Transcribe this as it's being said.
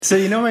So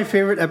you know my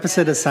favorite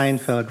episode of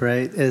Seinfeld,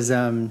 right? Is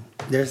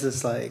there's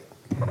this like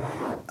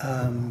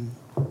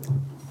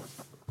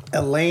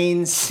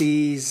Elaine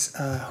sees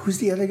who's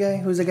the other guy?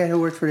 Who's the guy who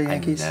worked for the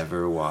Yankees? I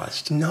never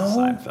watched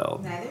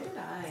Seinfeld. Neither did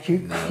I.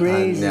 You're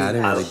crazy. I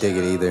didn't really dig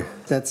it either.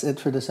 That's it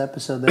for this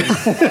episode then.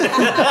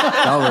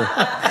 Over.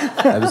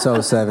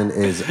 Episode 7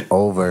 is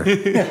over.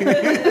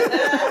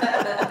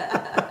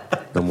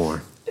 No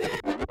more.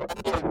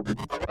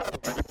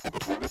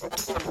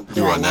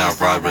 You are now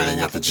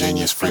vibrating at the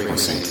genius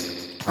frequency.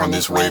 On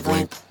this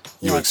wavelength,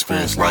 you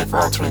experience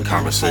life-altering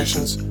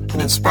conversations and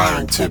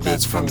inspiring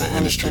tidbits from the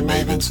industry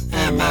mavens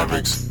and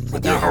mavericks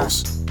with your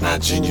hosts,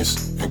 Matt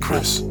Genius and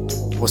Chris.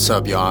 What's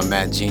up, y'all? I'm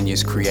Matt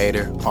Genius,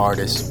 creator,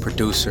 artist,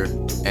 producer,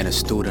 and a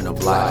student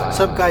of life. What's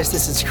up, guys?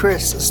 This is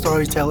Chris, a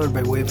storyteller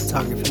by way of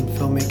photography and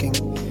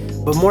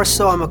filmmaking. But more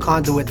so, I'm a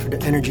conduit for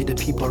the energy that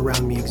people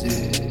around me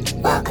exude.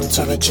 Welcome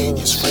to the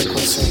genius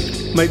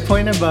frequency. My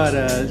point about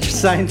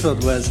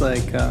Seinfeld was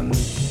like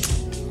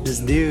this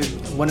dude,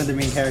 one of the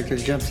main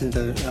characters, jumps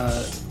into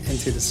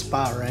the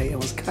spa, right? It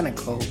was kind of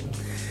cold.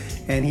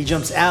 And he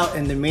jumps out,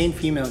 and the main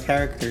female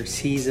character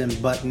sees him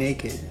butt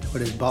naked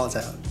with his balls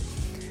out.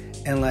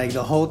 And like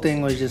the whole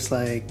thing was just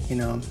like, his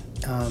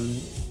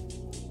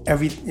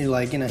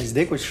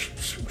dick was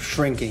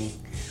shrinking,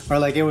 or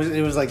like it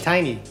was like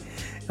tiny,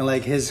 and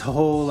like his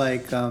whole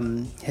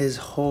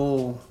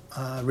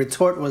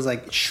retort was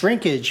like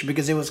shrinkage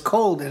because it was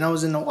cold and I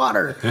was in the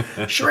water.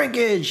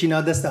 Shrinkage,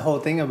 that's the whole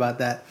thing about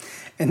that.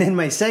 And then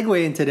my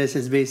segue into this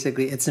is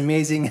basically, it's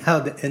amazing how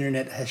the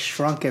internet has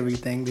shrunk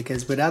everything,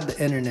 because without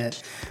the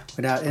internet,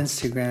 without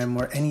Instagram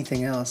or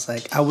anything else,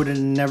 like I would have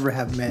never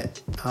have met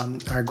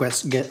our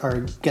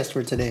guest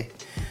for today,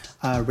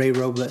 Ray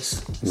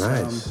Robles.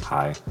 Nice. So,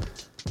 Hi.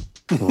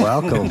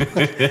 Welcome.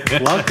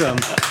 welcome.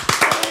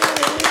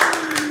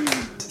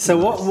 So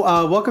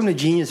welcome to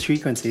Genius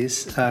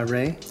Frequencies,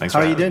 Ray. Thanks How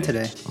for are you having doing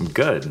me. today? I'm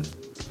good. I'm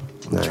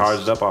Nice.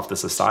 charged up off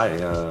this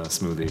acai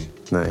smoothie.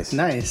 Nice.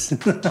 Nice.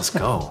 Let's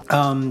go.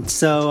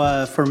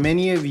 So for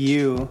many of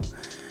you,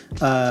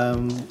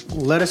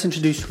 let us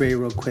introduce Ray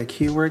real quick.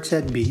 He works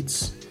at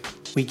Beats.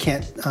 We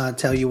can't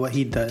tell you what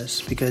he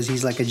does because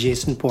he's like a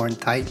Jason Bourne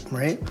type,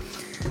 right?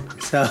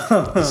 So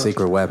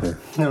Secret weapon.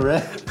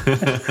 right.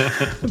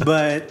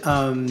 But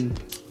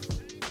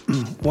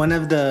one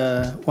of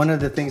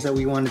the things that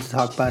we wanted to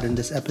talk about in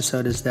this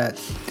episode is that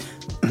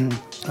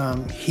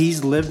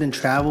he's lived and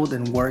traveled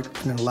and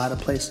worked in a lot of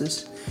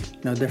places,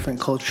 different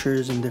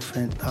cultures and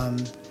different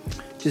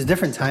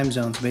time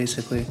zones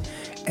basically.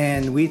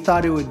 And we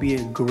thought it would be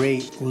a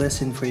great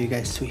listen for you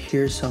guys to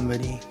hear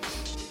somebody's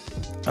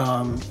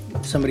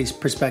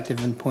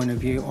perspective and point of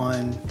view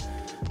on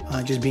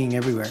just being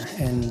everywhere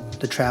and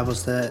the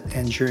travels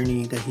and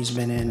journey that he's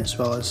been in, as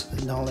well as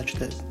the knowledge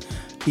that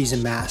he's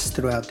amassed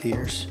throughout the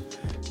years.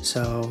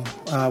 So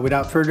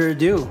without further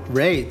ado,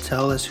 Ray,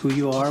 tell us who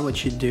you are,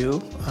 what you do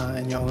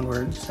in your own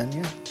words, and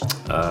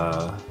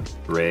yeah.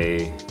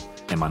 Ray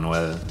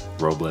Emanuel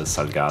Robles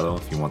Salgado,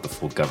 if you want the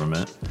full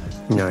government.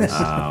 Nice.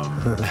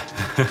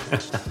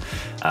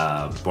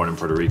 Born in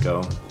Puerto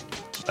Rico.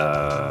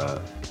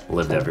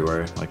 Lived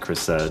everywhere, like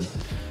Chris said.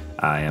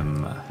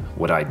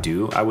 What I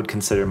do, I would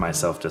consider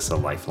myself just a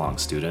lifelong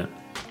student.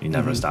 You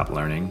never stop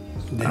learning.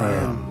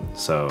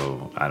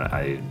 So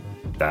I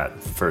that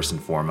first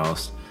and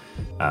foremost.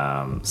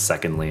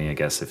 Secondly, I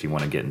guess if you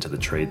want to get into the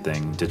trade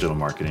thing, digital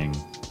marketing,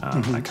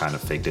 I kind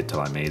of faked it till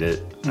I made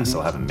it. I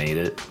still haven't made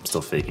it. I'm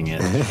still faking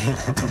it.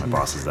 I'll tell my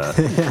bosses that.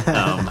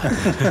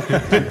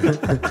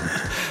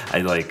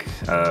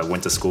 I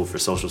went to school for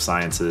social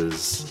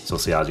sciences,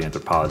 sociology,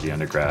 anthropology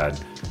undergrad,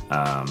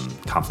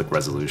 conflict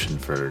resolution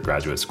for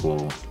grad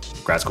school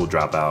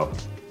dropout.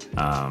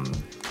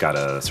 Got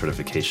a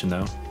certification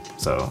though.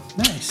 So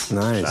Nice.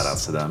 shout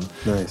outs to them.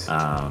 Nice.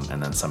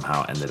 And then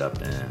somehow ended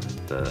up in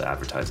the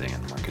advertising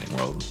and marketing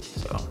world.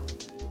 So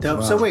Dope.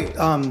 Wow. So wait,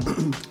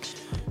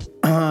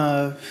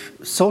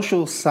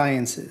 social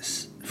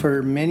sciences.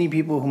 For many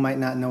people who might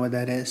not know what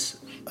that is,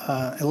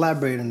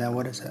 elaborate on that.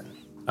 What is that?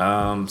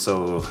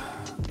 so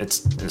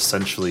it's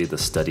essentially the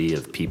study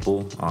of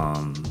people,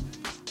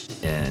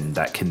 and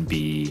that can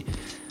be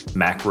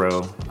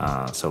macro,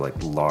 so like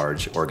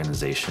large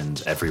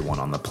organizations, everyone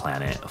on the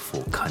planet, a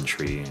full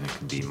country, and it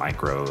could be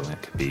micro,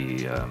 it could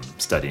be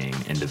studying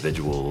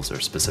individuals or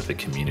specific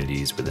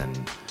communities within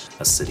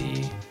a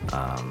city,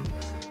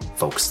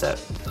 folks that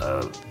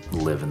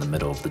live in the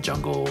middle of the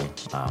jungle,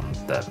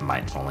 that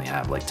might only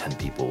have like 10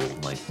 people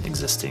like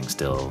existing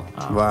still.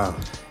 Wow.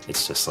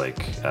 It's just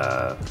like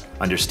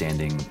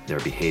understanding their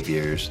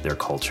behaviors, their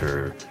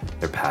culture,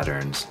 their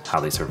patterns, how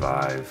they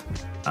survive,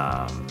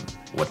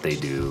 what they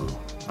do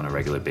on a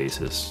regular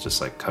basis, just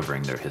like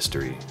covering their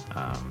history.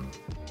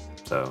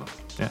 So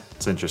yeah,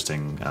 it's an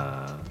interesting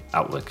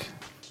outlook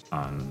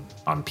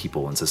on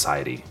people and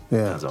society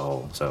as a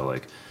whole. So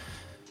like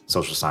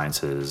social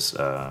sciences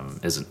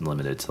isn't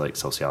limited to like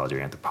sociology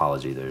or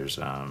anthropology. There's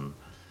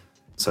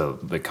so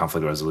the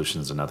conflict resolution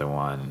is another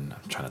one.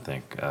 I'm trying to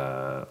think.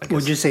 I guess,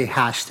 Would you say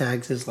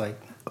hashtags is like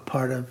a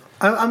part of?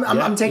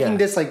 I'm taking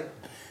this like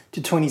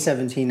to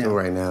 2017 now.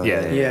 Right now.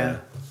 Yeah.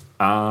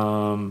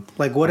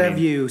 Like, what have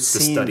you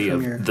seen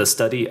from your... The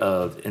study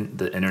of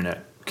the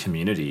internet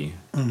community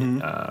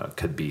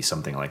could be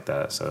something like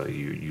that. So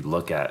you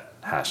look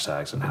at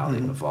hashtags and how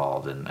they've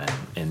evolved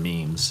and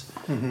memes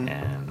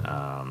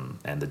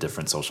and the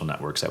different social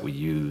networks that we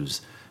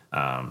use,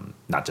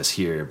 not just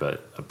here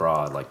but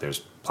abroad. Like, there's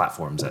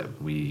platforms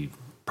that we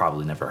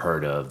probably never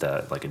heard of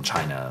that, like in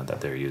China,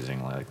 that they're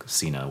using, like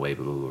Sina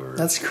Weibo or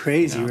that's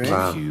crazy, right?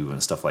 QQ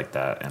and stuff like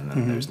that. And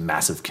then there's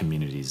massive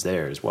communities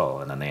there as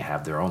well. And then they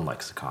have their own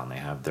lexicon. They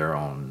have their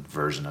own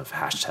version of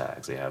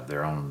hashtags. They have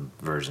their own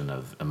version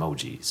of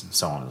emojis and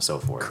so on and so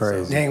forth.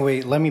 Crazy. So, Dang,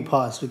 wait, let me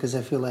pause because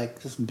I feel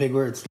like just big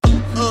words.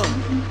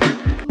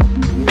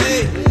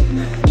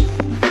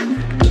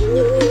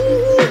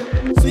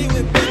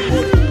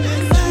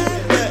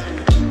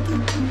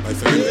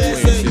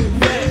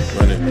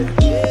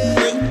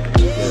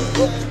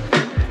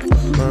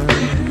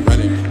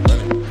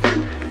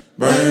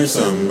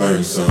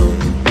 Burn some,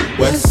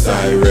 West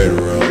Side Red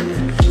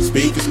Rum.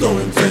 Speakers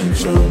going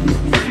tantrum.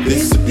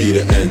 This'll be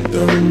the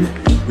anthem.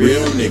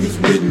 Real niggas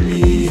with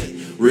me,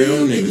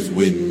 real niggas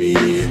with me.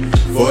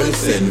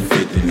 47,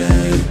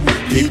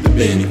 59. Keep the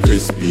Benny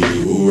crispy.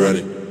 Who run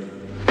it?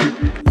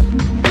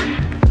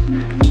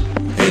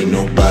 Ain't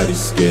nobody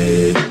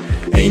scared.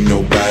 Ain't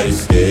nobody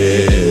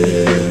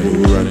scared.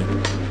 Who run it?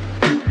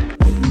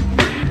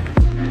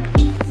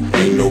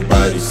 Ain't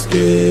nobody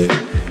scared.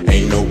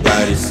 Ain't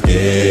nobody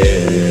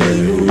scared.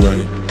 Who run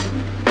it?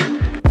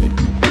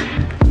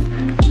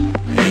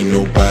 Ain't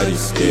nobody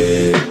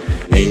scared.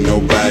 Ain't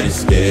nobody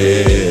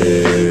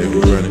scared.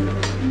 Who run it?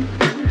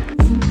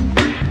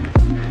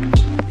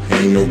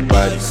 Ain't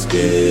nobody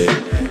scared.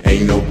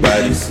 Ain't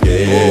nobody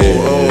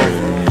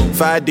scared.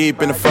 5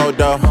 deep in the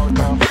photo.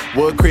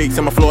 Wood creeks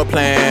in my floor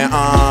plan.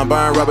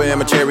 Burn rubber in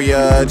my cherry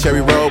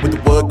road with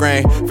the wood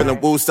grain.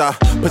 Feeling woo-saw.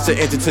 Push the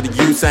engine to the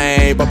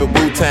Usain. Bumpin'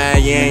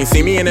 Wu-Tang. You ain't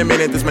seen me in a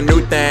minute, this my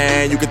new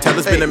thing. You can tell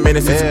it's been a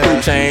minute since the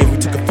food changed. We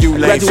took a few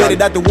lanes.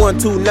 Graduated out the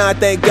 129,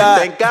 thank God.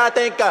 Thank God,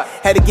 thank God.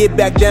 Had to get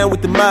back down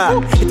with the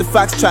mob. Hit the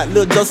Foxtrot,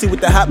 Lil Josie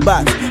with the hot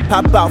box.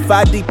 Pop out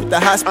 5 deep with the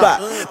hot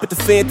spot. Put the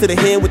fan to the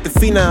hand with the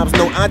phenoms.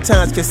 No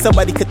ententes, cause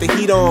somebody cut the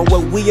heat on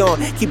what we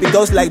on. Keep it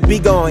ghost like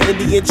Big on.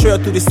 Indian trail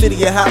through the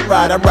city of hot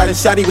rod. I'm riding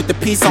shotty with the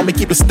piece on me,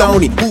 keep it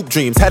stony. Hoop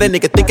dreams, had a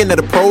nigga thinking of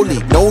the pro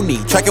league. No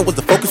need, tracking was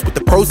the focus with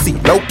the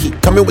proceed. Low key,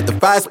 coming with the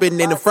 5 spitting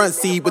in the front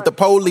seat with the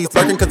police.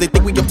 Lurking cause they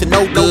think we up to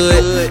no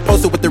good.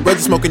 Posted with the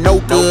Reggie smoking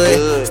no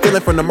good.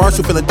 Stealing from the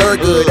Marshall, feeling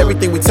third good.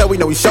 Everything we tell, we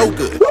know we show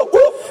good.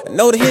 I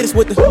know the hitters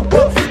with the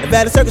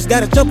Nevada Circus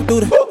got us jumping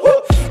through the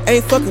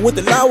ain't fucking with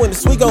the law and the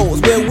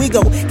Swigos. Where we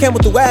go, came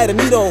with the wide and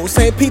needles.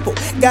 Same people,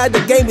 got the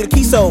game with the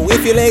key so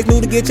if your legs new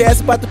to get your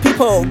ass about the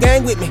peephole,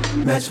 gang with me.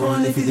 Match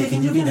one if you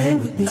thinking you can hang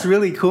with me. It's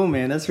really cool,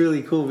 man. That's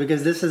really cool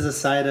because this is a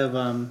side of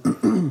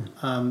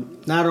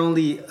not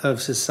only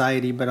of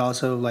society but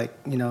also, like,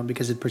 you know,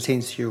 because it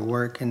pertains to your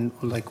work and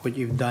like what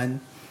you've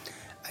done.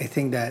 I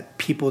think that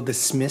people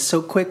dismiss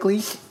so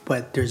quickly,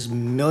 but there's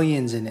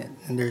millions in it,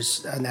 and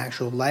there's an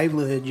actual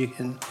livelihood you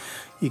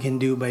can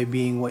do by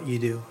being what you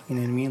do. You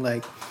know what I mean?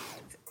 Like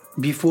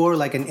before,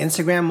 like an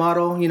Instagram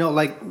model, you know,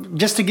 like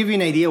just to give you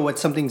an idea what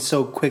something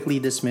so quickly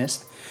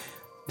dismissed,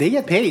 they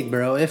get paid,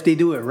 bro, if they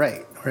do it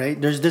right?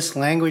 There's this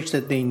language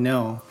that they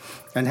know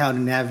and how to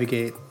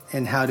navigate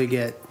and how to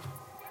get,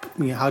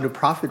 you know, how to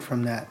profit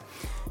from that.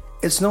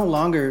 It's no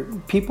longer,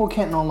 people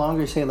can't no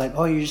longer say like,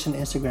 oh, you're just an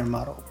Instagram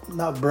model.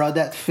 No, bro,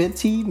 that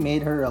Fitzy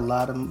made her a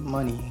lot of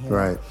money. You know?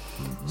 Right.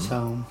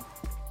 So,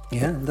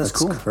 yeah, that's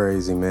cool.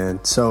 Crazy,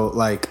 man. So,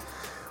 like,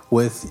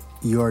 with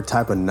your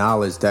type of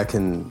knowledge, that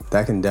can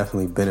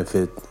definitely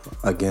benefit,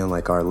 again,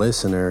 like our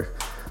listener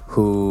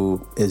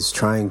who is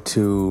trying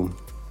to,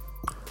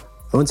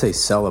 I wouldn't say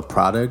sell a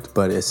product,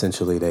 but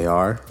essentially they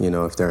are. You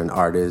know, if they're an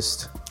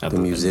artist, the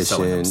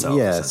musician,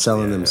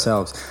 selling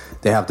themselves.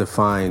 They have to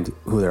find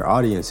who their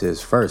audience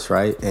is first,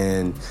 right?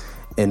 And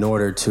in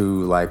order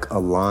to like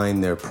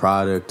align their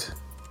product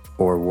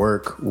or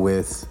work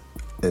with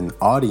an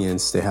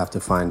audience, they have to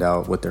find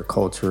out what their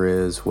culture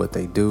is, what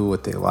they do,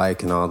 what they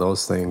like, and all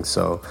those things.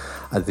 So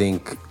I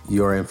think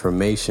your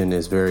information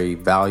is very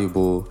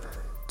valuable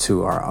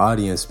to our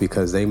audience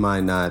because they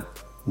might not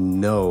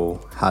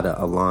know how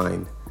to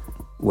align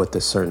with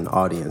a certain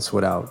audience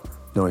without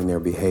knowing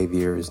their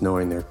behaviors,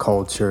 knowing their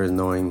culture,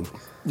 knowing...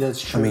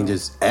 That's true. I mean,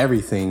 just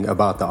everything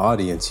about the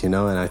audience, you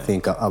know. And I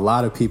think a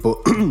lot of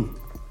people,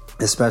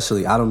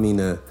 especially, I don't mean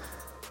to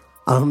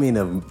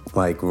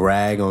like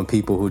rag on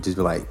people who just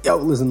be like, yo,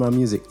 listen to my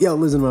music, yo,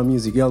 listen to my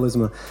music, yo,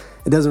 listen to my...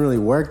 It doesn't really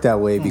work that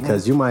way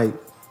because you might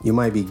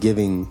be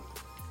giving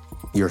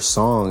your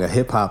song, a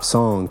hip hop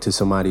song, to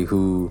somebody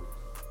who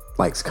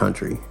likes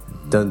country.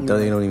 They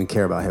don't even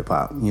care about hip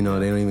hop. You know,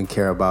 they don't even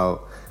care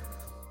about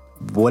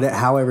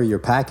however you're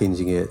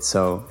packaging it.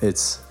 So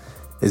it's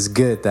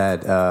good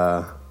that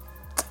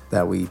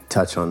that we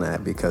touch on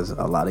that because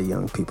a lot of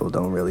young people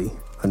don't really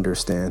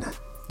understand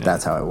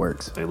that's how it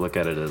works. They look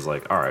at it as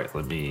like, all right,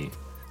 let me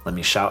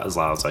shout as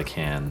loud as I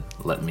can.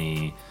 Let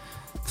me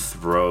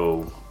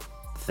throw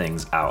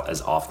things out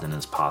as often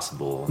as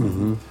possible.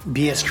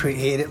 Be as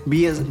creative.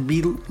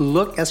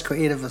 Look as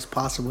creative as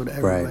possible to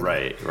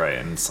everybody. Right.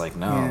 And it's like,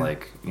 no,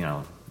 like, you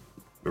know,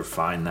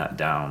 refine that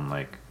down.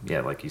 Like,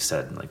 yeah, like you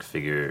said, like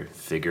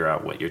figure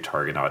out what your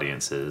target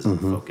audience is and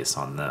focus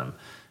on them.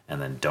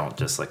 And then don't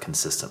just like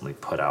consistently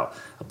put out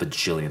a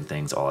bajillion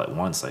things all at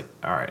once. Like,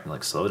 all right,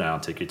 like slow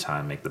down, take your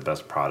time, make the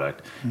best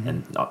product.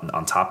 And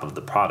on top of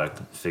the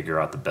product, figure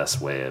out the best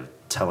way of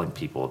telling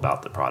people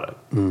about the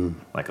product.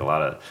 Like a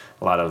lot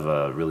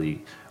of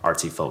really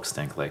artsy folks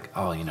think like,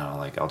 oh, you know,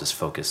 like I'll just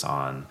focus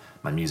on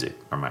my music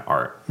or my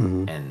art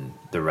and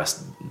the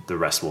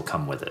rest will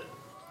come with it.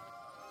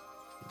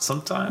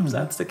 Sometimes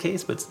that's the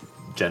case, but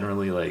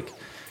generally like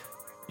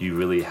you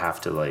really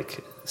have to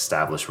like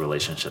establish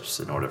relationships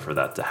in order for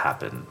that to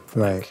happen.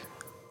 Right. Like,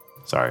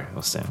 sorry, I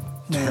was saying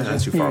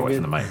too far away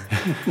from the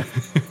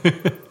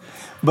mic.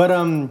 But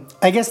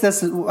I guess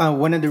that's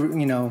one of the,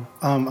 you know,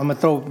 I'm going to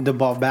throw the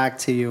ball back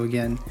to you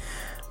again.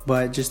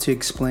 But just to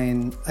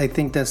explain, I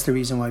think that's the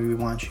reason why we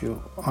want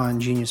you on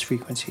Genius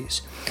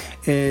Frequencies.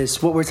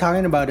 Is what we're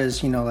talking about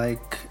is, you know,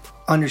 like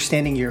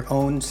understanding your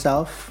own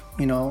self,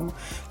 you know,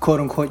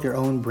 quote unquote, your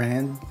own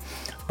brand,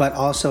 but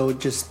also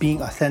just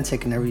being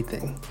authentic in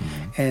everything.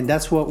 And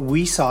that's what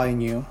we saw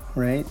in you,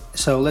 right?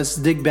 So let's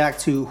dig back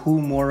to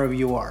who more of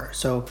you are.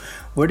 So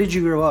where did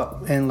you grow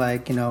up? And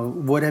like, you know,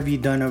 what have you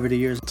done over the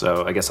years?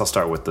 So I guess I'll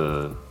start with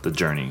the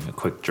journey, a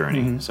quick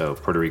journey. So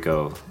Puerto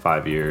Rico,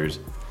 5 years,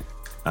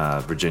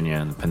 Virginia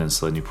and the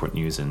Peninsula, Newport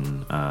News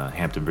and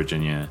Hampton,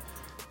 Virginia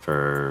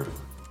for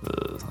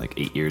like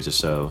 8 years or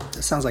so.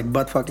 That sounds like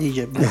buttfuck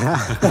Egypt.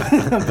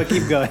 But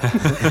keep going.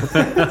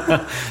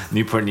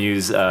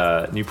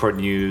 Newport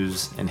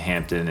News and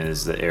Hampton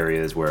is the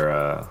areas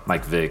where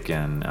Mike Vick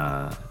and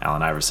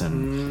Allen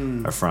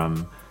Iverson are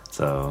from.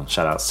 So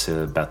shout outs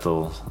to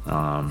Bethel.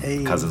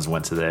 Cousins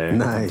went to there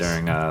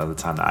during the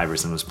time that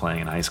Iverson was playing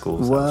in high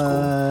school. So that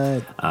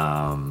was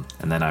cool.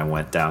 And then I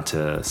went down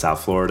to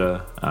South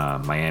Florida,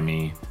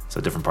 Miami. So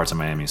different parts of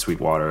Miami,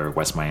 Sweetwater,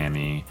 West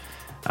Miami.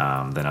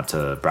 Then up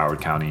to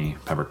Broward County,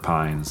 Pembroke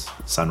Pines,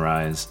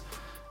 Sunrise.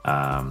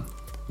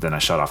 Then I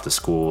shot off to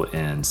school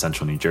in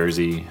central New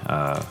Jersey.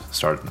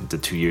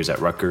 Did 2 years at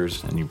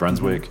Rutgers in New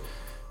Brunswick.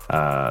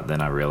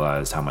 Then I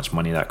realized how much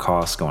money that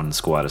cost going to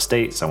school out of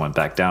state. So I went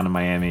back down to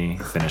Miami,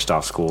 finished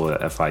off school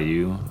at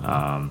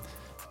FIU.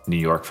 New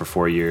York for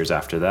 4 years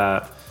after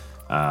that.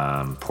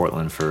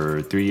 Portland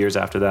for 3 years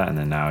after that. And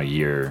then now a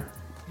year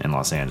in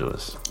Los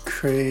Angeles.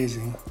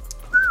 Crazy.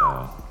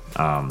 So,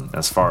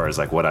 as far as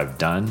like what I've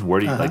done, where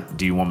do you like?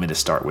 Do you want me to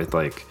start with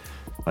like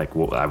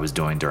what I was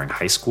doing during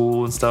high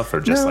school and stuff, or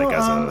just like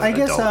as a I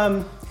guess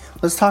adult?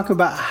 Let's talk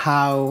about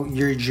how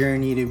your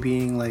journey to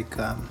being like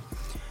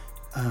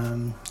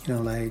you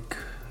know, like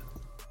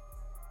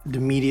the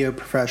media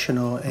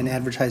professional and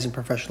advertising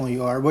professional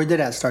you are. Where did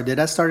that start? Did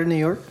that start in New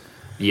York?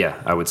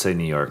 Yeah, I would say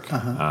New York.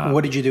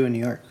 What did you do in New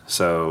York?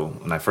 So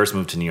when I first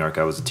moved to New York,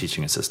 I was a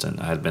teaching assistant.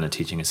 I had been a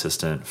teaching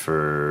assistant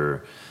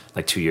for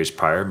like 2 years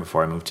prior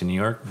before I moved to New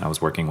York. I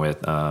was working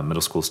with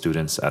middle school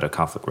students at a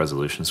conflict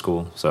resolution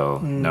school. So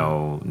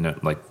no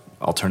like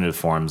alternative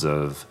forms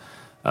of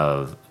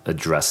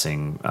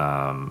addressing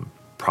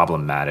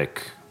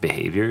problematic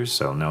behaviors.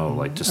 So no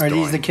like just are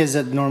these the kids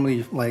that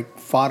normally like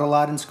fought a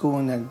lot in school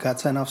and then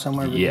got sent off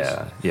somewhere?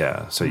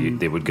 Yeah. So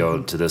they would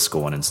go to this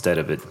school, and instead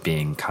of it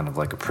being kind of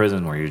like a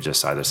prison where you're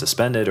just either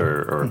suspended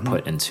or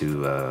put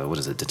into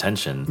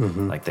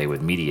detention, like they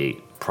would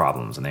mediate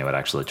problems, and they would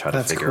actually try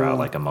to figure out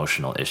like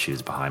emotional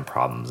issues behind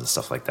problems and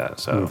stuff like that.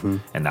 So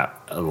and that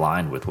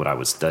aligned with what I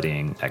was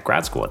studying at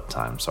grad school at the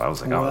time. So I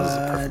was like, oh, this is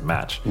a perfect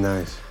match.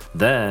 Nice.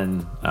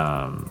 Then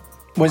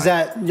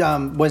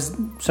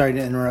sorry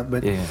to interrupt,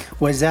 but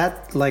was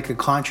that like a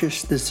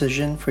conscious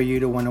decision for you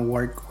to want to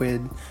work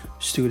with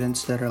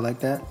students that are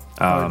like that,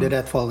 or did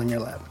that fall in your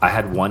lap? I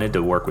had wanted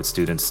to work with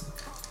students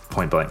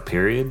point blank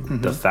period.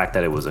 The fact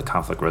that it was a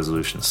conflict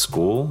resolution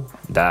school,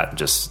 that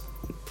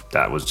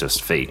was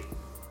just fate.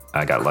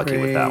 I got lucky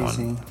with that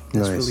one.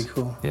 That's really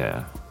cool.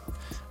 Yeah.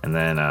 And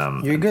then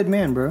you're a good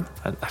man, bro.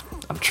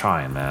 I'm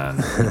trying, man.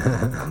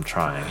 I'm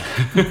trying.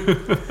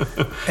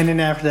 And then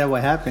after that,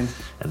 what happened?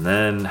 And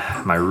then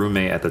my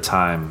roommate at the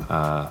time,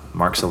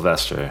 Mark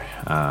Sylvester,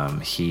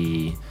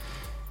 he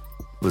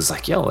was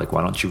like, yo, like,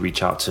 why don't you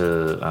reach out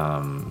to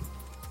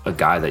a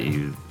guy that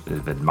you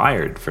have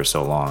admired for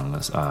so long,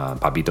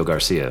 Babito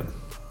Garcia.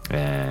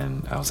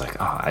 And I was like,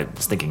 I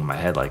was thinking in my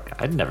head,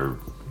 like, I'd never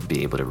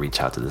be able to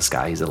reach out to this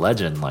guy. He's a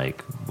legend.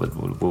 Like,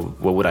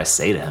 what would I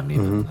say to him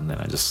even? And then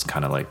I just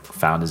kind of like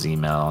found his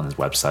email on his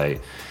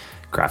website,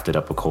 crafted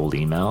up a cold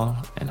email,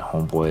 and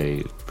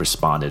homeboy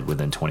responded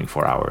within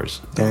 24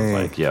 hours. I was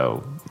like,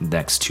 yo,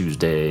 next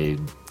Tuesday,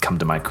 come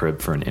to my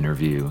crib for an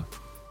interview,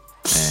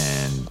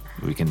 and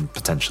we can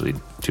potentially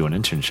do an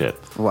internship.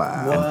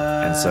 Wow.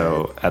 And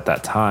so at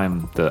that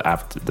time,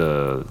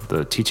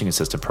 the teaching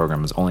assistant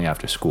program was only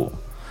after school.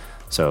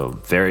 So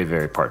very,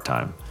 very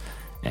part-time.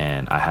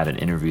 And I had an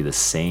interview the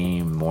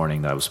same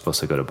morning that I was supposed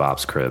to go to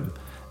Bob's crib.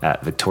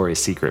 at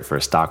Victoria's Secret for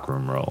a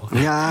stockroom role.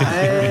 Yeah,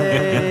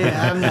 hey,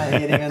 I'm not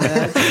hating on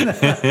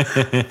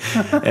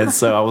that. And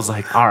so I was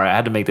like, all right, I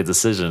had to make the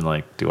decision.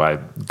 Like, do I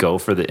go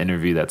for the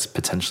interview that's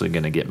potentially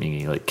going to get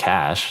me like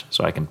cash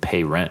so I can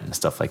pay rent and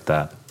stuff like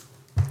that?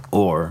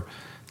 Or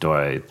do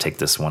I take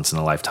this once in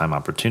a lifetime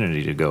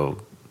opportunity to go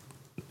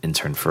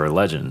intern for a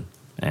legend?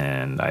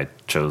 And I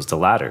chose the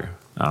latter.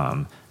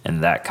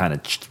 And that kind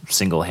of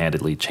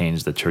single-handedly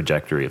changed the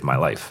trajectory of my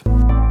life.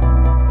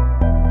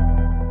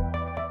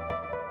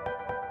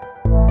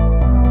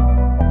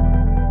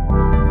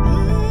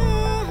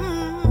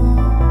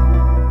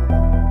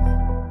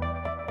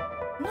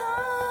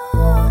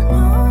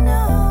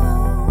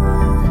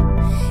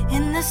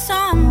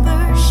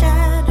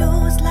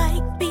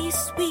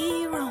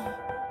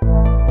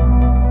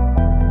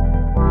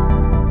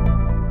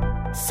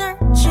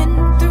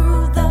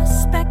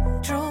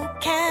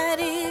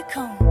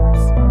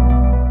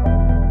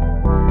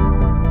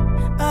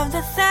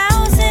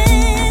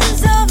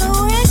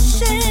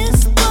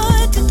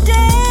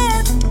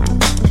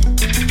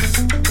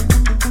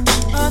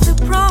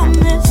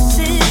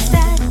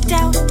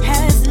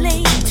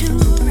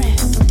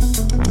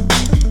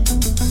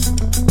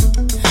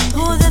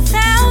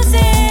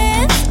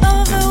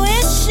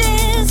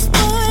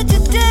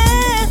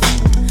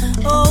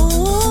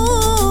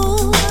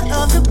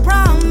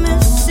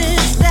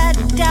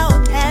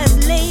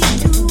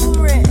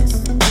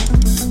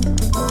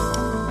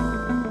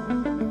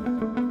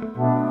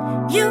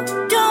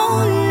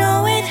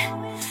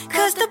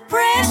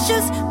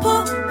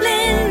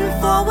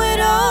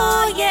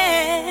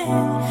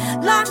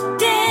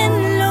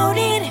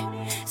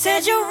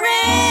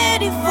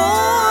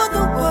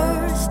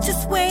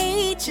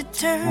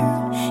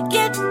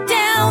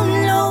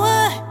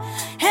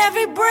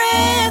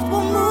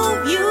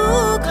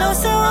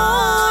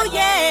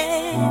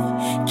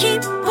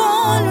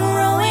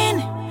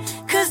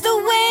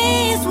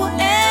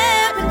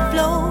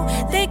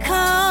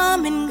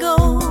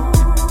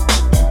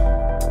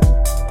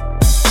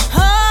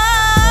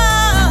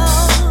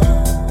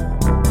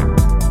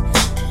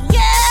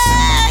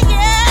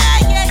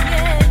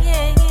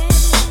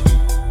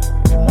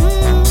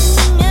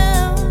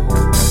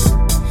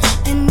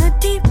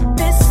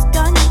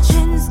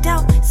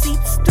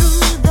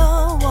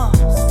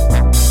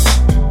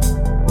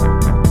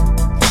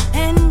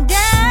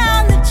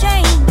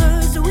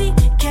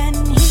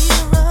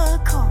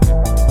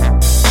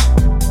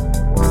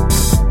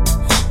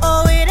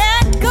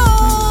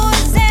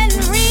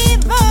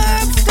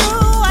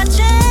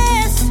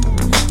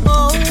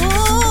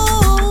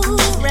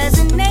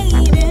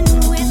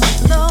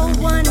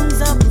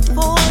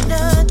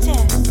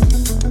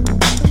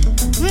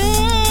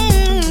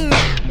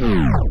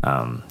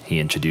 He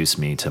introduced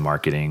me to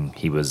marketing.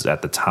 He was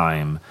at the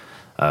time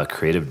a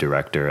creative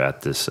director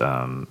at this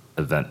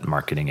event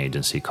marketing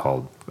agency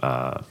called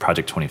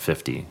Project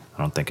 2050. I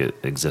don't think it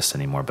exists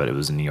anymore, but it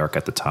was in New York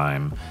at the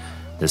time.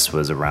 This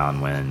was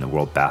around when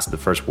the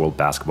first World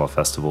Basketball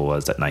Festival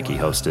was that Nike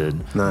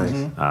hosted. Nice.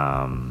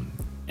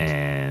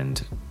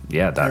 And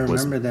yeah, that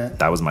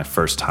was my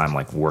first time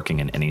like working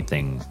in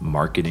anything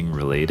marketing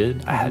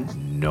related. I had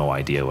no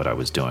idea what I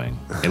was doing.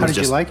 How did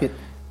you like it?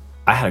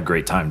 I had a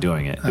great time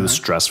doing it. It was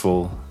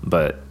stressful,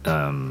 but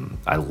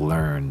I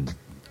learned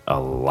a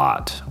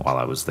lot while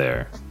I was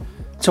there.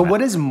 So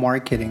what is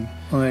marketing?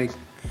 Like,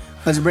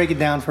 let's break it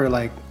down for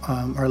like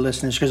our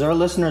listeners, because our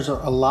listeners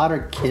are a lot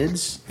of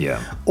kids,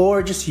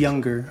 or just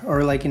younger,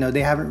 or like they're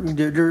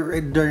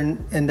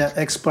in that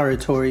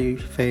exploratory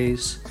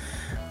phase,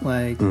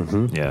 like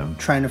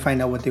trying to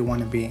find out what they want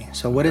to be.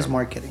 So what is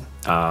marketing,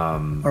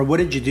 or what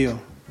did you do?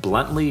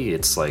 Bluntly,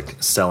 it's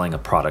like selling a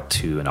product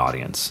to an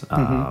audience.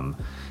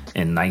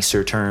 In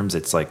nicer terms,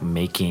 it's like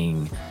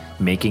making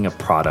a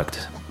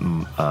product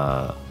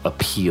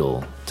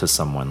appeal to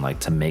someone, like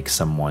to make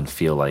someone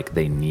feel like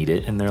they need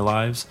it in their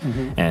lives.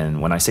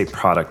 And when I say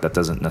product, that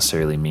doesn't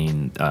necessarily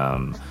mean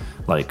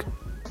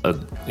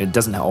it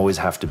doesn't always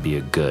have to be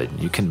a good.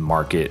 You can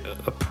market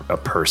a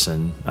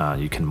person,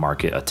 you can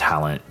market a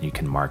talent, you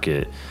can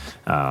market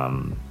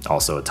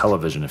also a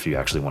television if you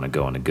actually want to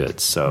go into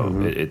goods.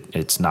 So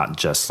it's not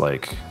just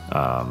like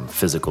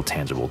physical,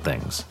 tangible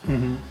things.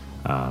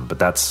 But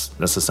that's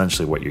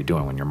essentially what you're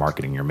doing when you're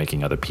marketing. You're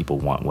making other people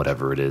want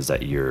whatever it is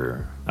that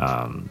you're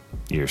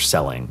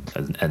selling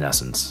in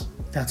essence.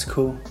 That's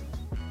cool.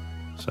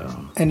 So.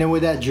 And then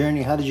with that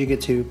journey, how did you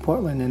get to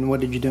Portland, and what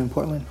did you do in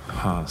Portland?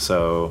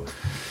 So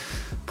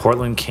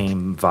Portland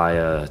came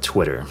via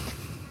Twitter.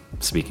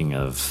 Speaking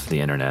of the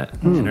internet,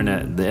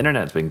 the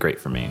internet's been great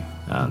for me.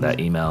 That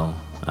email,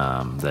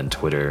 then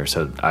Twitter.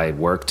 So I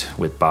worked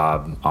with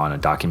Bob on a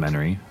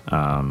documentary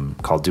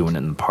called "Doing It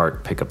in the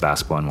Park: Pick Up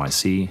Basketball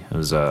NYC." It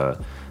was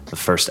the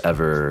first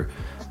ever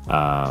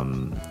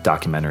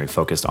documentary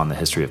focused on the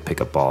history of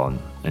pickup ball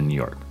in New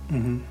York.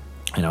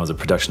 And I was a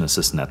production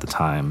assistant at the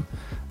time.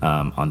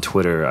 On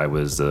Twitter, I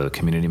was the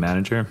community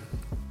manager.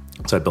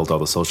 So I built all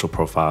the social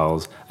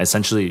profiles. I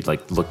essentially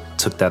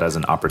took that as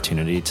an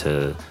opportunity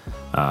to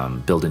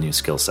build a new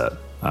skill set.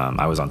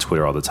 I was on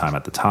Twitter all the time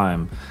at the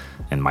time,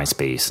 and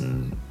MySpace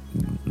and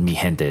Mi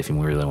Gente if you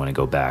really want to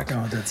go back.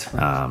 Oh, that's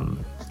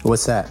fun.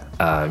 What's that?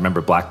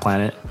 Remember Black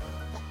Planet?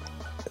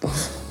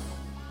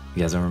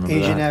 You guys don't remember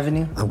Asian that?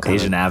 Avenue?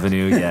 Asian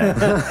Avenue, yeah.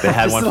 They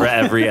had one for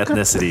every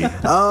ethnicity.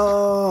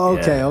 Oh,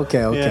 okay,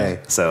 Yeah. okay.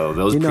 So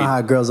those You know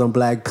how girls on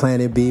Black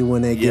Planet be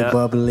when they get Yep.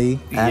 bubbly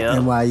at Yep.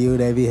 NYU,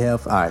 they be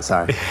health. All right,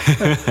 sorry.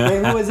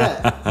 Wait, who was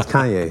that? It's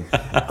Kanye.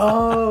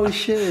 Oh,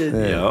 shit.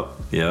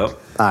 Yep.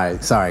 All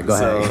right, sorry, go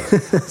ahead.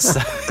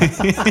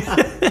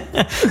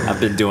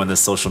 I've been doing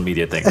this social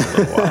media thing for a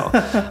little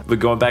while. But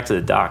going back to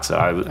the doc, so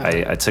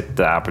I took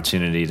the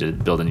opportunity to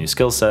build a new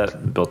skill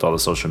set, built all the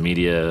social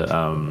media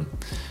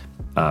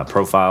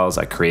profiles.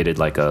 I created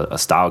like a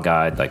style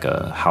guide, like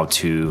a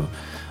how-to,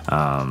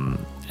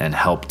 and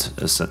helped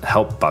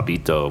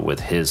Babito with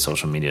his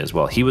social media as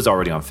well. He was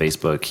already on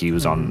Facebook. He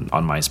was on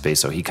MySpace,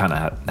 so he kind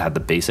of had the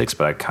basics,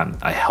 but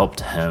I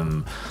helped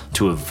him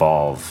to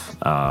evolve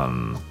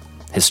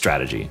his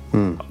strategy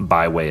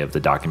by way of the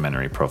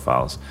documentary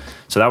profiles.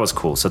 So that was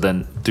cool. So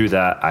then through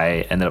that,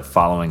 I ended up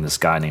following this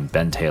guy named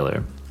Ben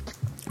Taylor.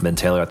 Ben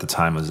Taylor at the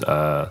time was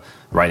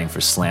writing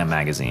for Slam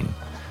magazine.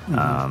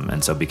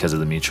 And so because of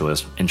the mutual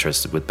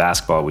interest with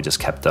basketball, we just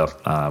kept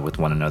up with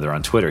one another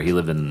on Twitter. He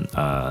lived in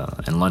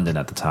London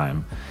at the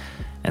time.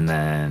 And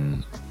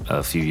then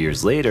a few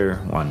years later,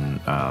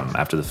 when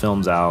after the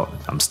film's out,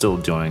 I'm still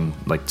doing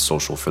like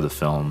social for the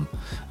film.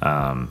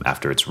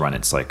 After it's run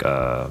its like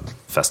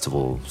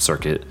festival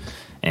circuit,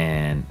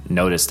 and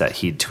noticed that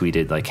he'd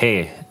tweeted like,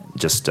 "Hey,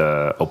 just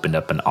opened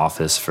up an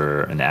office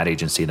for an ad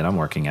agency that I'm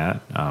working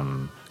at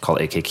called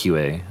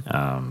AKQA.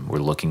 We're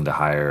looking to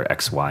hire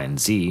X, Y, and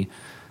Z.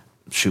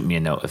 Shoot me a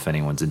note if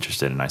anyone's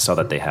interested." And I saw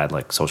that they had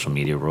like social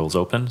media roles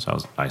open, so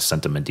I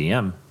sent them a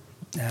DM.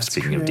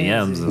 Speaking of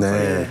DMs, it's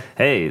like,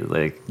 hey,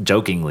 like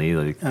jokingly,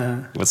 like,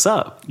 what's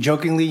up?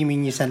 Jokingly, you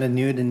mean you sent a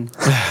nude and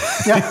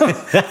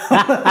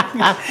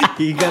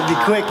you gotta be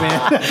quick,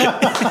 man.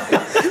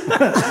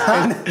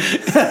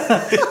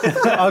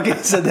 Okay,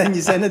 so then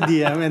you send a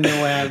DM, and then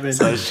what happened?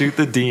 So I shoot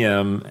the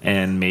DM,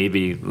 and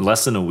maybe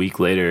less than a week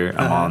later,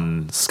 I'm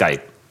on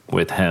Skype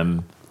with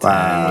him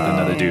and with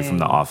another dude from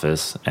the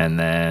office, and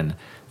then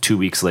 2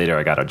 weeks later,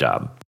 I got a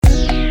job.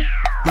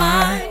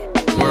 My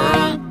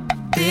world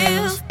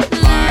feels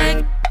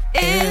like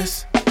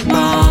it's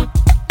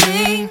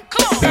falling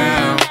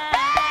down.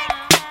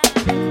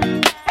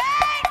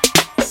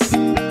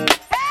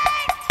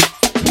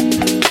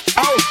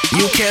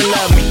 You can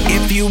love me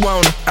if you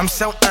want it. I'm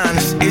so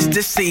honest, it's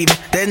deceiving.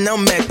 There's no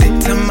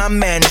method to my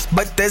madness,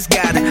 but there's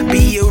gotta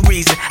be a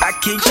reason. I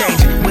keep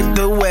changing with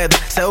the weather,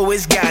 so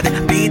it's gotta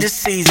be the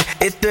season.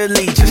 If the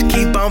leeches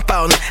keep on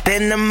falling,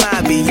 then the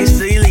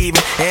obviously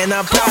leaving. And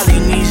I probably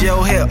need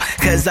your help,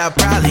 cause I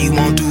probably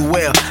won't do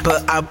well.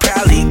 But I'll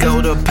probably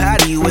go to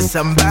party with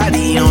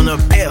somebody on a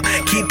bill.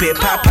 Keep it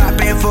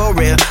poppin' for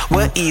real.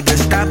 We'll either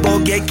stop or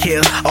get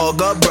killed, or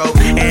go broke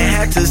and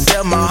have to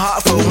sell my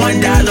heart for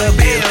 $1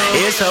 bill.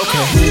 It's okay.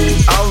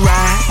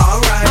 Alright,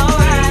 alright,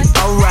 alright,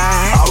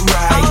 alright,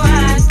 alright,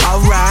 alright,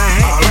 alright,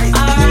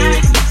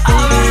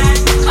 alright,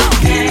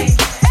 okay.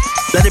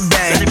 Let it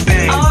bang, let it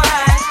bang,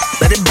 alright.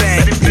 Let it bang,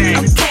 let it bang,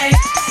 okay.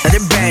 Let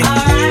it bang,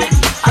 alright,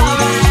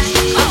 alright,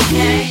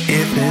 okay.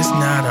 If it's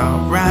not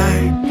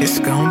alright, it's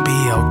gonna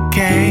be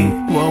okay.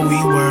 What we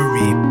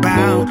worry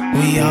about,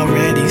 we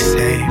already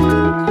saved.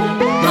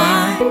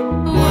 My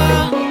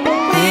world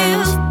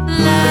feels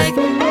like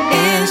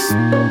it's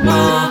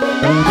falling.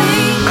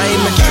 I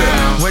am a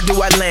trip. Where do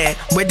I land?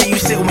 Where do you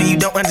sit when you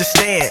don't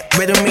understand?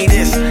 Riddle me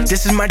this.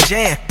 This is my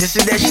jam. This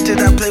is that shit that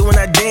I play when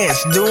I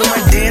dance. Doing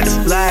my dance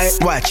like,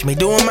 watch me.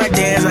 Doing my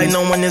dance like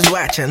no one is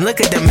watching. Look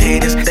at them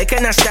haters. They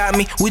cannot stop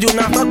me. We do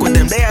not fuck with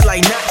them. They are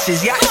like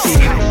Nazis.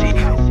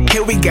 Yahtzee.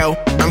 Here we go.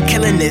 I'm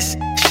killing this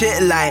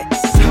shit like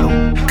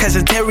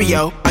Cousin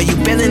Terrio. Are you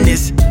feeling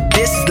this?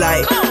 This is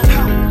like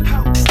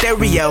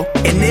stereo.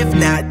 And if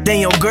not, then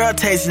your girl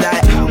tastes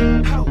like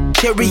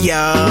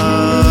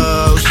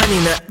Cheerios. Honey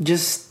nut.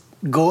 Just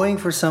going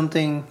for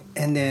something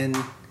and then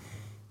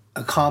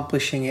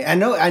accomplishing it. I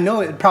know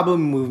it probably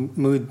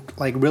moved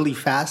like really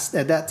fast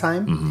at that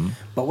time.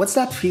 But what's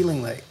that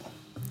feeling like?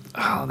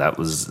 Oh, that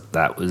was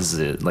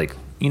it. Like,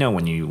 you know,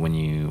 when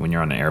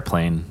you're on an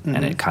airplane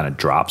and it kind of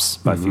drops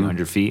by a few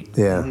hundred feet.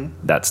 Yeah.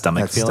 That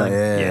stomach feeling.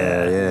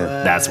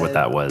 Yeah. That's what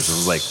that was. It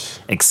was like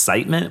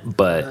excitement,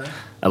 but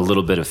a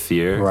little bit of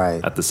fear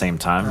at the same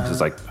time. Because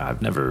like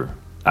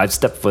I've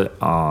stepped foot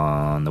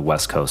on the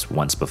West Coast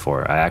once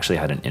before. I actually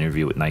had an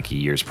interview with Nike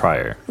years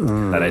prior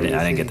that I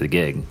didn't get the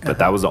gig, but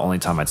that was the only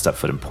time I'd stepped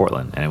foot in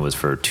Portland, and it was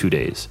for 2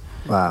 days.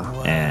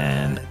 Wow.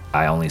 And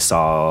I only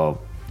saw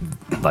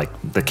like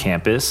the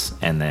campus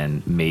and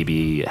then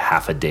maybe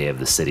half a day of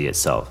the city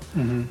itself.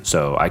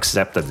 So I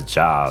accepted the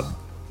job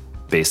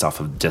based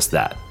off of just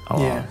that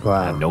alone. Yeah. Wow.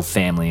 I have no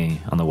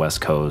family on the West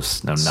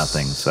Coast, no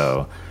nothing.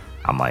 So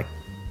I'm like,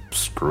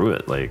 screw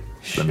it. Like,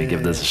 let me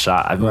give this a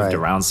shot. I've moved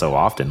around so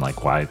often.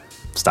 Like, why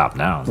stop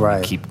now? Right.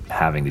 I keep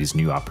having these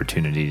new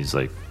opportunities.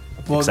 Like,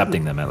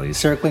 accepting them at least.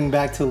 Circling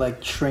back to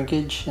like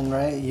shrinkage and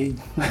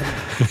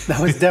that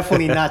was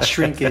definitely not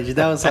shrinkage.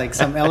 That was like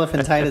some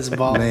elephantitis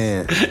ball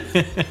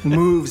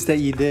moves that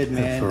you did,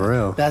 man. For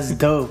real. That's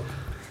dope.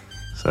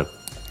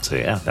 So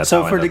yeah, that's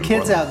so how I for the ended up in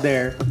kids Portland. out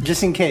there,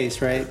 just in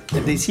case, right?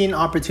 If they see an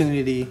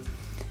opportunity,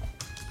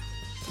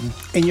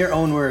 in your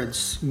own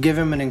words, give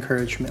them an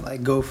encouragement,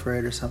 like go for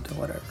it or something,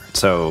 whatever.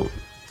 So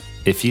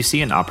if you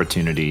see an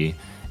opportunity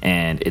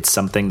and it's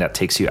something that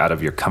takes you out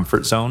of your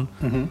comfort zone,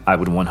 I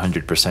would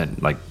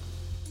 100% like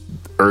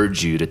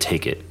urge you to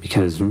take it,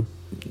 because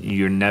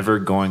you're never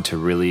going to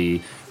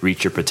really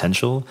reach your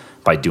potential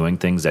by doing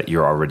things that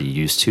you're already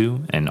used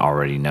to and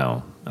already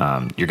know.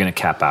 You're going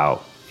to cap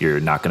out. You're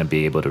not going to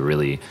be able to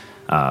really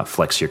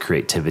flex your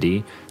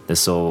creativity.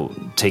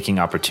 Taking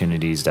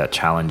opportunities that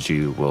challenge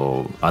you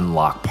will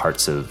unlock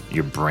parts of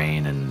your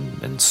brain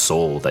and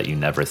soul that you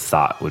never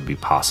thought would be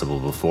possible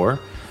before.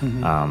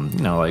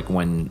 Like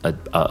when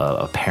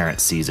a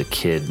parent sees a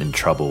kid in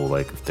trouble,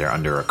 like if they're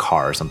under a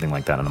car or something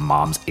like that, and the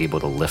mom's able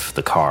to lift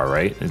the car,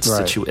 right? And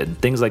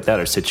things like that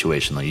are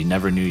situational. You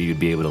never knew you'd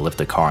be able to lift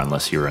the car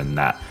unless you were in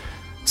that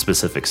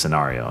specific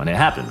scenario, and it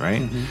happened,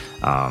 right?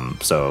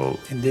 So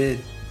it did.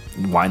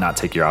 Why not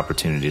take your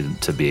opportunity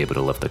to be able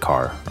to lift the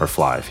car or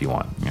fly if you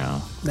want?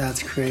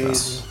 That's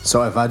crazy.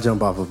 So if I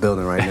jump off a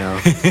building right now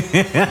and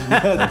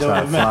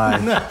try to fly,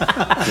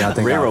 I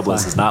think Ray I'll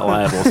Robles fly. is not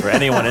liable for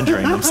anyone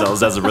injuring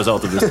themselves as a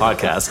result of this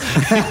podcast.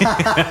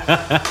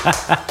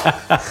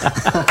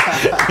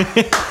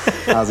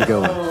 How's it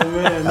going? Oh,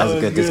 man, that was a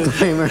good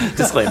disclaimer.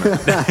 Disclaimer.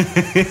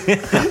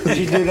 We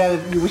should do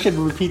that. We should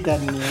repeat that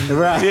in the end.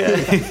 Right.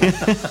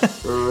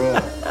 For real.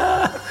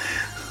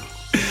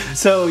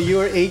 So you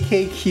were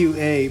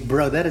AKQA,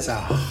 bro. That's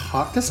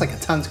like a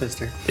tongue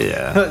twister.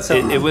 Yeah, So-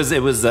 it was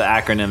the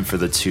acronym for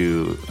the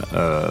two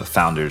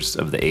founders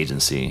of the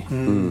agency.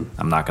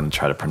 I'm not going to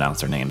try to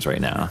pronounce their names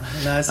right now.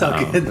 No, it's all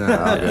good.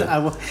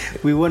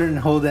 We wouldn't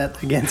hold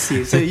that against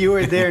you. So you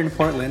were there in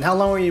Portland. How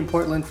long were you in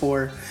Portland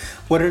for?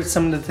 What are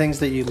some of the things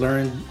that you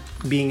learned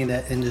being in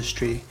that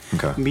industry,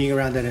 being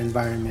around that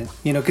environment?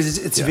 Because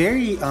it's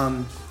very,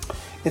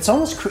 it's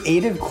almost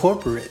creative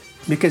corporate.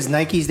 Because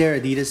Nike's there,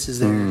 Adidas is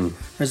there.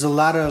 There's a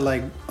lot of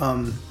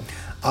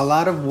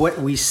what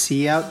we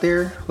see out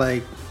there,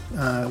 like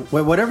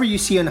whatever you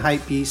see on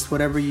Hypebeast,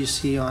 whatever you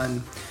see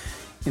on,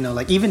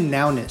 like even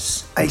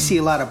Nowness. I see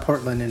a lot of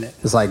Portland in it.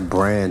 It's like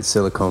brand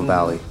Silicon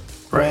Valley.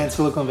 Brand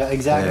Silicon Valley,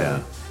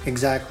 exactly,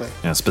 exactly.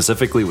 Yeah,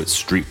 specifically with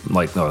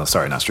not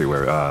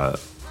streetwear.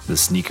 The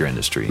sneaker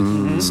industry.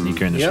 The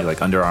sneaker industry,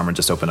 like Under Armour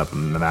just opened up a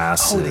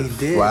massive. Oh, they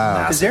did.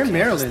 Wow. Because they're in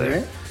Maryland,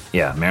 right?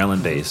 Yeah,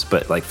 Maryland based,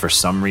 but like for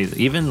some reason,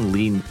 even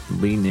Li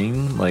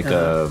Ning, like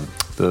the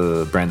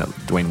brand that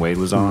Dwayne Wade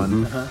was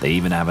on, they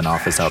even have an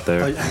office out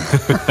there.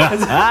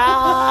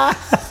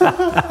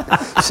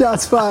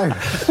 Shots fired.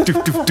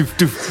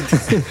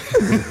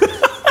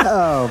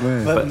 Oh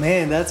man! But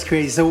man, that's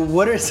crazy. So,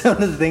 what are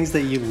some of the things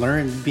that you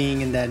learned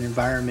being in that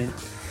environment?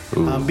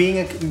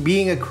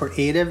 Being a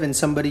creative and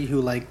somebody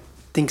who like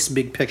thinks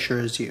big picture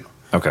as you.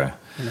 Okay,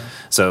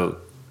 so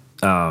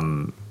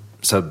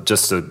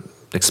just to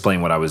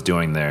explain what I was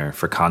doing there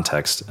for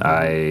context,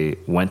 I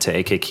went to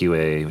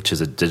AKQA, which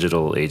is a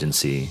digital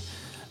agency,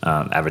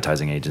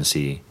 advertising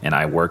agency, and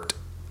I worked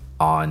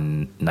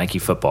on Nike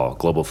football,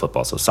 global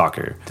football, so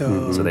soccer.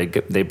 So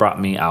they brought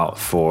me out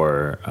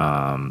for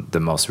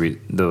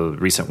the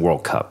recent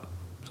World Cup.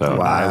 So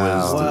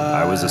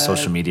I was a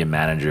social media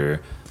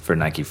manager for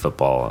Nike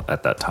football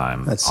at that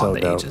time. That's on so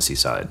the dope. agency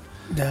side.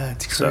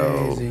 That's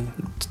crazy. So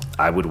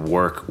I would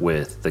work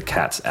with the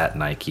cats at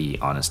Nike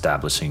on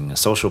establishing a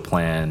social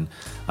plan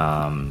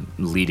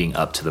leading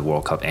up to the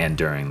World Cup and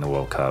during the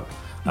World Cup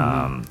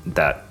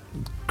that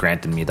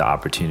granted me the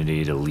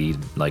opportunity to lead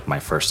like my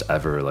first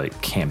ever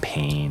like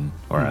campaign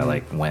where I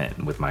like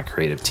went with my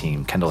creative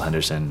team. Kendall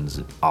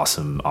Henderson's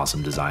awesome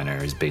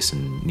designer. He's based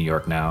in New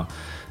York now.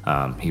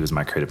 He was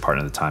my creative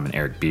partner at the time, and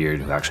Eric Beard,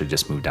 who actually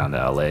just moved down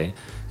to LA.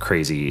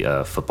 Crazy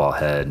football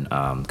head,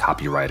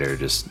 copywriter,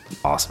 just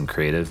awesome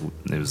creative.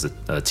 It was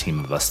a team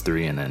of us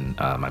three, and then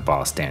my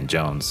boss, Dan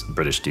Jones,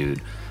 British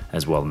dude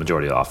as well. The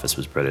majority of the office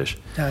was British.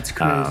 That's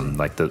crazy.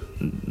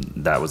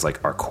 That was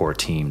like our core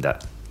team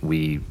that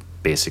we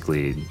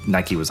basically,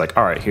 Nike was like,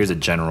 all right, here's a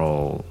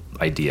general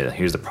idea.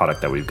 Here's the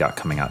product that we've got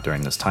coming out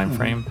during this time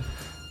frame.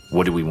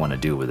 What do we want to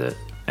do with it?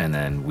 And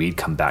then we'd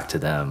come back to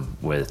them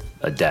with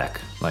a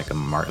deck, like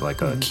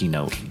a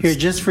keynote. Here,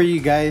 just for you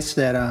guys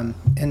that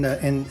in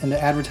the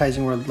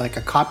advertising world, like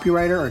a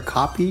copywriter or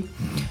copy,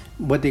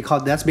 what they call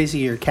that's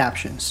basically your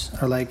captions,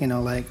 or like a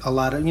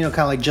lot of kind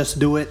of like just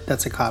do it.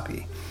 That's a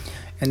copy.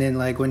 And then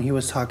like when he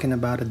was talking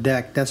about a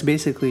deck, that's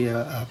basically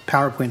a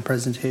PowerPoint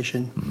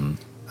presentation,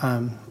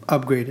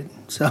 upgraded.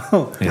 So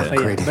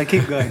but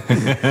keep going.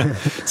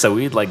 So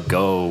we'd like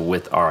go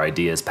with our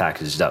ideas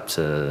packaged up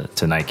to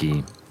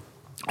Nike.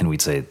 And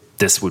we'd say,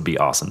 this would be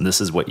awesome. This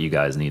is what you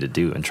guys need to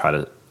do. And try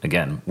to,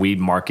 again,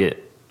 we'd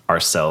market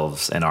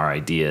ourselves and our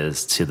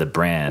ideas to the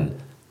brand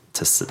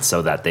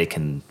so that they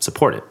can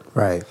support it.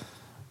 Right.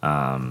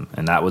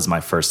 And that was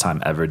my first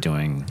time ever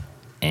doing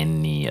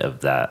any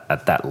of that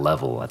at that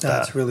level.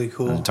 That's really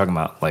cool. I'm talking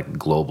about like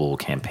global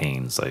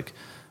campaigns. Like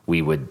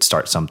we would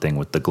start something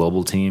with the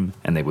global team,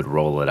 and they would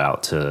roll it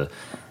out to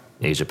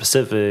Asia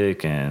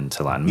Pacific and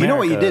to Latin America. You know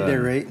what you did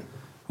there, right?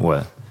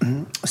 What?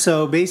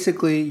 So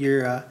basically,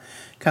 you're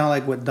kind of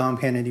like what Dom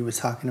Kennedy was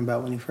talking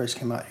about when he first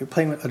came out. You're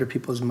playing with other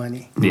people's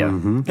money. Yeah,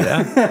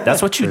 yeah.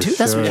 That's what you do.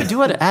 That's what you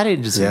do at ad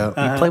agency.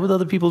 Yeah. You play with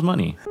other people's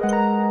money.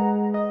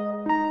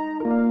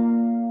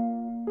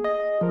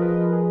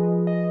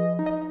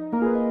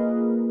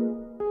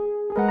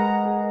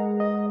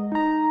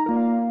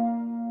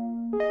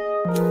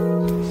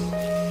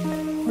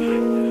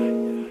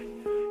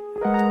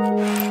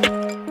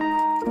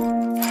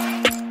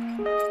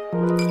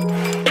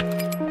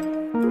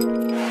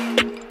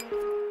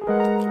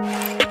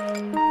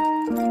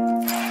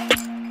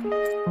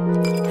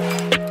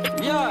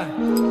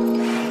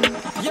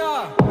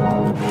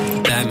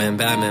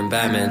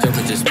 Batman,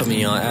 Joker just put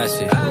me on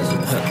acid.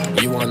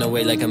 You on the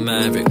way like a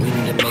maverick, we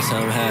need to make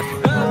something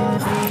happen.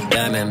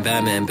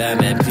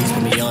 Batman, please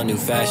put me on new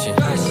fashion.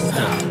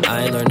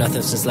 I ain't learned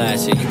nothing since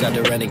last year, you got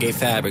the renegade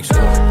fabrics.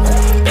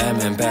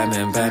 Batman,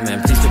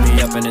 please put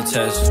me up in the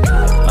test.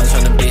 I'm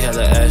tryna be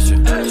hella extra,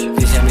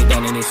 please hand me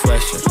down any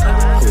sweatshirt.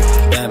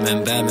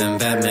 Batman,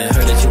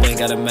 heard that you ain't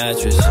got a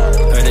mattress.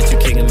 Heard that you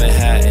king of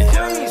Manhattan,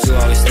 you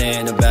always stay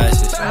in the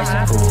bashes.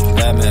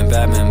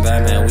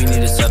 Batman, we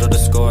need to settle the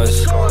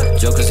scores.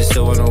 Jokers is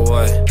still on the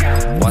war,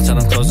 watch how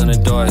I'm closing the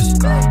doors.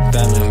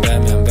 Batman,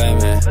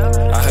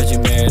 I heard you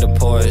married a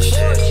Porsche.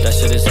 That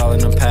shit is all in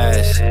the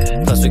past,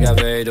 plus we got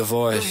very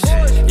divorced.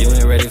 You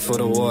ain't ready for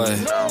the war,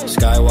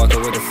 Skywalker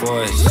with the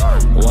force.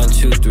 1,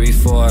 2, 3,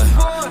 4,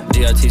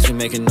 DRTs we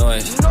making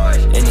noise.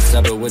 In the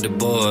suburb with the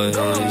boys,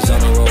 on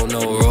the road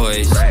no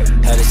Royce.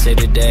 Had to save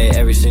the day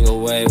every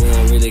single way, we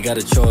don't really got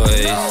a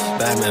choice.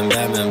 Batman,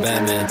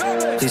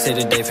 please save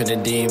the day for the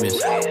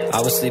demons.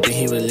 I was sleeping,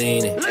 he was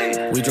leaning,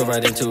 we drove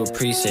right into a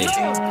precinct.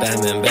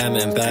 Batman,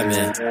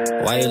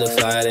 why you look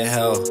flyer than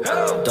hell?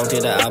 Don't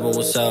think the album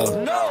will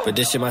sell, but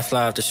this shit might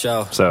fly off the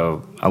shelf.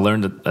 So I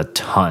learned a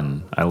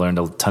ton. I learned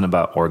a ton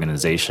about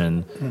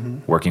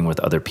organization, working with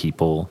other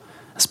people,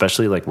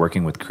 especially like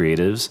working with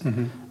creatives.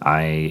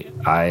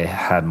 I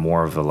had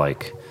more of a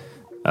like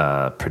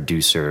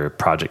producer,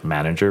 project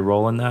manager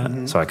role in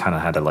that. So I kind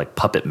of had to like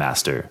puppet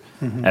master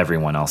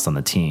everyone else on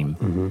the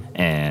team,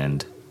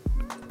 and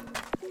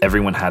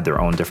everyone had their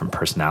own different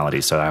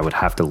personalities, so I would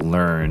have to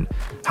learn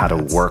how to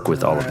work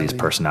with all of these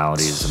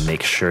personalities and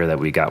make sure that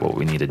we got what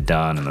we needed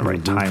done in the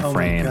right time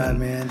frame,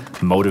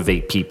 and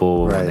motivate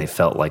people when they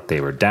felt like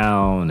they were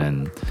down,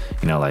 and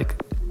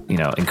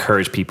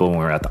encourage people when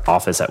we're at the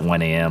office at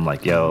 1 a.m.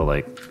 like, yo,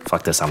 like,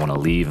 fuck this, I want to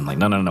leave. And like,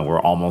 no,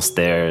 we're almost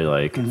there.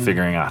 Like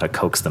figuring out how to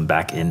coax them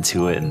back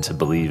into it and to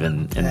believe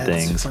in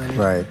things. Funny.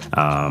 Right.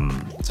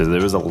 So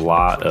there was a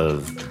lot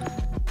of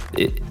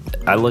it.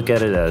 I look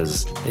at it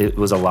as it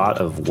was a lot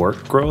of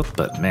work growth,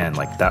 but man,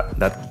 like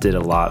that did a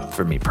lot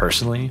for me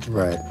personally.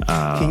 Right.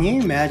 Can you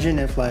imagine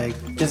if,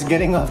 like, just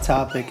getting off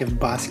topic, if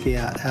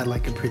Basquiat had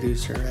like a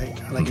producer, right,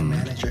 or like a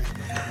manager,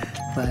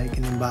 like,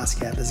 and then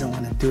Basquiat doesn't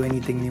want to do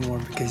anything anymore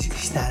because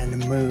he's not in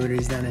the mood or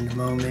he's not in the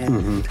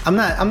moment.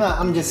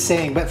 I'm just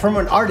saying, but from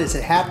an artist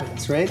it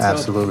happens, right?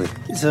 Absolutely.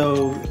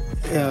 So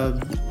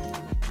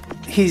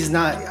he's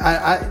not,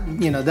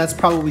 that's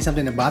probably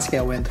something that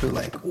Basquiat went through.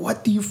 Like,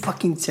 what do you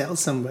fucking tell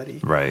somebody?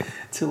 Right.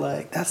 To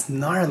like, that's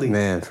gnarly.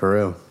 Man, for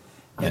real.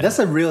 Yeah, that's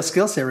a real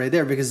skill set right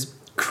there, because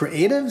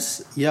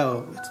creatives,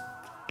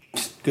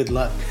 good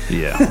luck.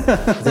 Yeah.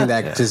 I think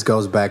that just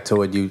goes back to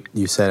what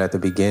you said at the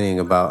beginning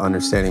about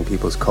understanding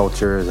people's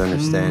cultures,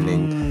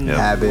 understanding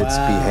habits,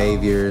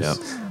 behaviors. I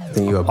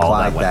think you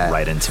applied all that went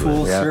right into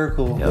full it.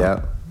 circle.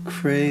 Yep.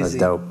 Crazy. That's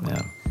dope.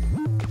 Yeah.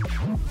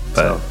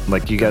 But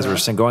like you guys were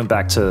saying, going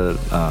back to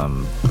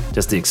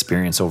just the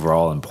experience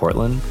overall in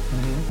Portland,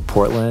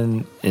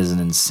 Portland is an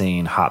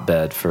insane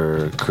hotbed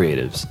for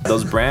creatives.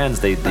 Those brands,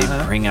 they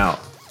bring out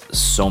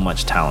so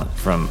much talent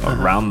from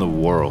around the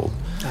world.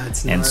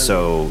 And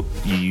so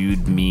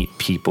you'd meet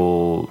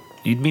people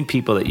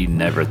that you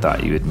never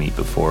thought you would meet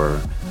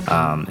before.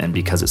 And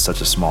because it's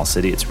such a small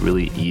city, it's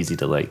really easy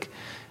to like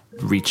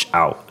reach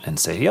out and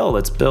say, yo,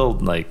 let's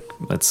build, like,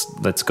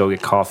 let's go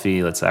get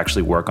coffee. Let's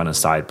actually work on a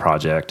side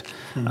project.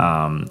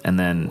 And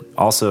then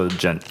also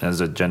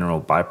as a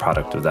general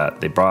byproduct of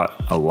that, they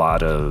brought a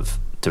lot of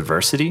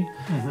diversity.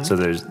 So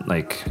there's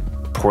like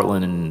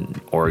Portland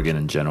and Oregon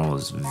in general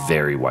is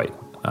very white.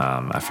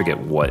 I forget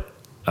what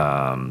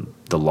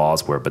the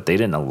laws were, but they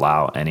didn't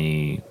allow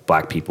any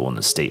black people in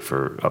the state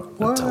for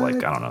until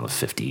like, I don't know, the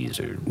 50s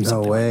or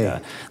something like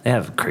that. They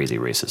have crazy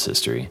racist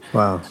history.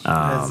 Wow.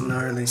 That's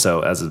gnarly.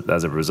 So as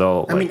a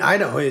result, I mean,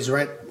 Idaho is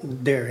right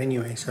there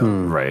anyway, so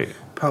right,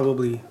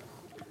 probably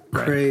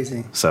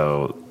crazy.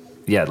 So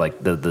yeah,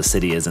 like the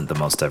city isn't the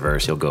most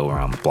diverse. You'll go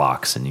around the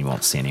blocks and you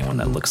won't see anyone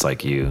that looks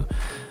like you.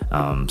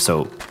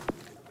 So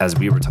as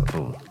we were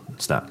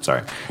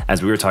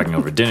as we were talking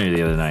over dinner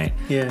the other night,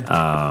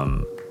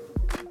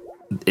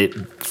 it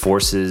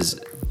forces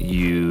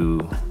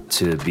you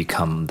to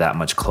become that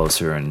much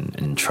closer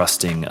and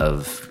trusting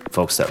of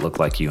folks that look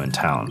like you in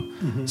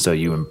town. So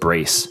you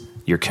embrace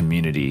your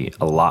community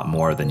a lot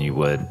more than you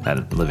would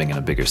living in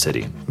a bigger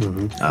city.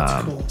 Cool.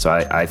 So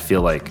I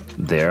feel like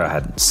there I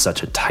had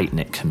such a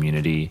tight-knit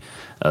community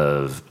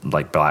of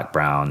like Black,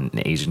 brown,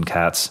 and Asian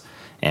cats,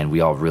 and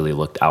we all really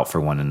looked out for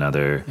one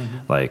another,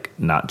 like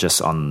not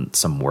just on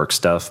some work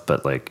stuff,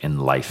 but like in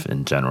life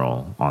in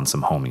general, on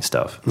some homie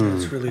stuff.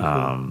 That's really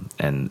cool.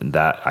 And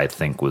that I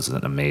think was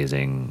an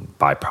amazing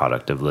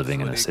byproduct of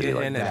living in a city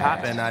like that.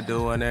 Hopping, I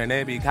doing her and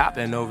they be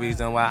copping. No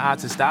reason why I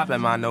to stop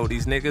him. I know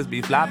these niggas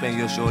be flopping.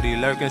 Your shorty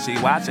lurking, she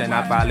watching.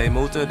 I probably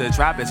moved to the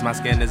tropics. My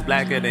skin is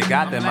blacker, they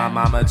got them. My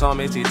mama told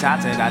me she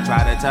taught it. I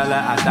try to tell her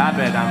I stop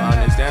it. I'm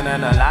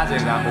understanding the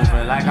logic. I'm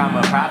moving like I'm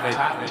a prophet.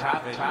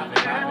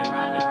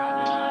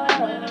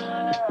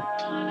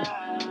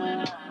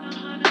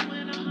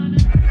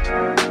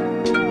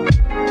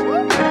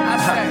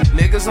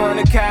 Niggas on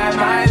the cab,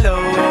 my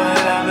low.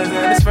 Lovers in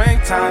the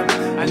springtime.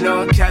 I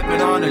know I kept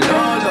it on the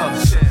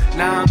low. Shit.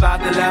 Now I'm about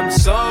to let them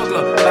soul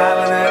glow.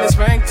 Vibing in the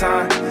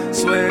springtime.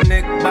 Swear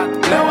nigga about to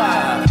blow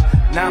up.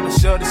 Now I'm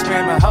sure to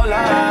screaming, hold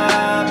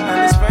up. In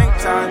the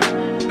springtime.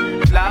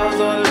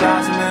 Flowers only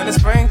blossom in the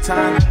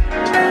springtime.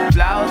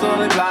 Flowers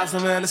only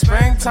blossom in the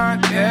springtime.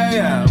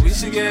 Yeah. We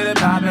should get it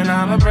poppin',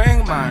 I'ma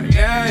bring mine.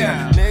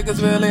 Yeah.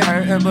 Niggas really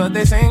hurtin', but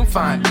they sing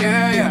fine.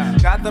 Yeah.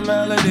 Got the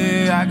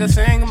melody, I can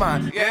sing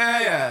mine.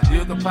 Yeah.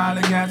 You could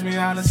probably catch me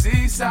on the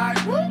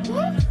seaside.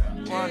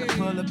 Wanna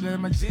pull up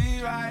in my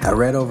G-Ride. I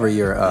read over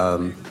your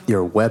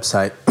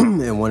website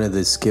and one of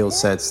the skill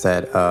sets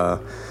that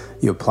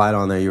you applied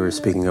on there. You were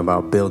speaking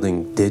about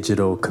building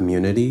digital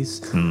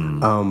communities.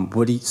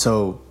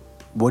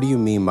 What do you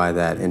mean by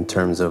that in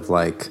terms of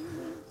like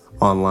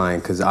online?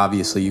 Because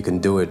obviously you can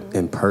do it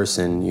in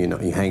person. You know,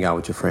 you hang out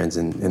with your friends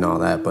and all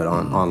that. But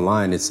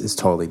online, it's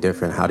totally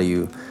different. How do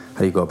you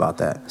go about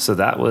that? So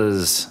that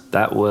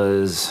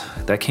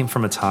came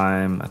from a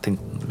time, I think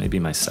maybe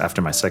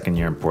after my second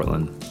year in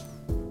Portland,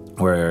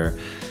 where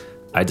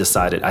I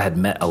decided I had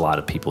met a lot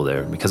of people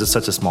there because it's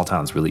such a small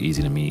town. It's really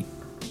easy to meet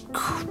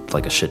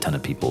like a shit ton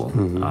of people.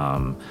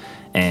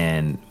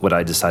 And what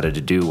I decided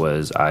to do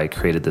was I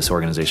created this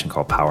organization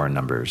called Power in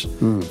Numbers.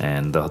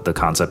 And the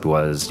concept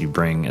was you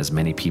bring as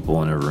many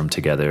people in a room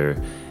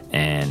together,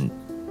 and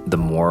the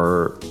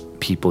more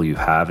people you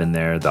have in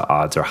there, the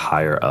odds are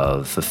higher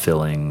of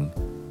fulfilling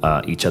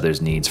each other's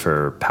needs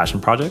for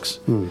passion projects.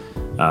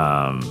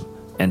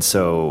 And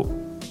so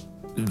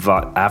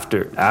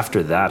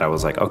after that, I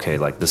was like, okay,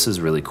 like this is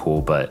really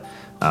cool, but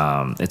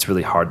it's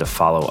really hard to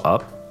follow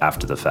up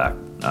after the fact.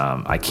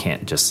 I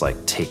can't just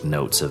like take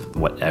notes of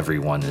what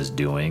everyone is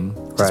doing.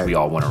 Right. We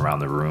all went around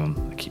the room.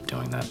 I keep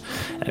doing that.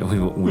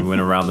 And we went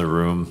around the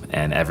room,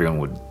 and everyone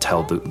would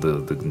tell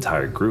the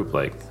entire group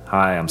like,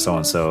 "Hi, I'm so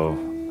and so.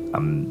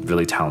 I'm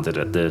really talented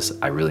at this.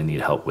 I really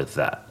need help with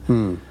that."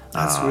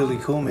 That's really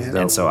cool, man.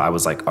 And so I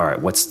was like, all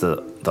right, what's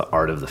the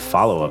art of the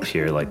follow up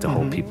here? Like to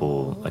hold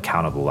people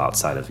accountable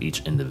outside of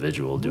each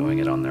individual doing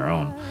it on their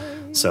own.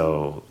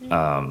 So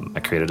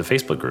I created a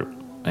Facebook group.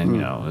 And,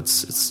 you know,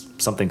 it's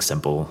something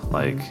simple,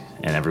 like,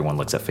 and everyone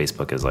looks at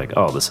Facebook as like,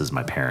 oh, this is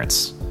my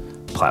parents'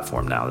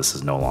 platform now. This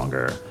is no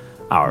longer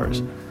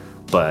ours.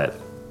 But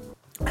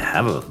I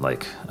have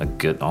a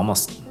good,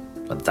 almost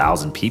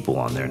 1,000 people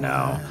on there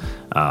now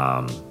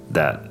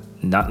that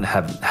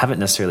haven't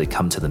necessarily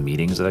come to the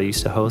meetings that I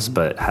used to host,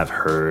 but have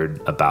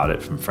heard about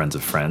it from friends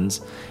of friends.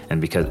 And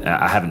because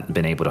I haven't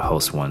been able to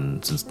host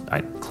one since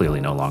I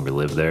clearly no longer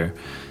live there.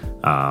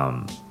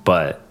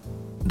 But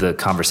the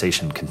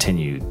conversation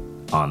continued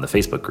on the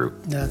Facebook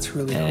group. That's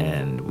really cool.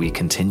 And we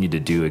continued to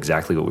do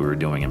exactly what we were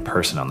doing in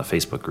person on the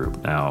Facebook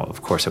group. Now,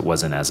 of course, it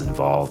wasn't as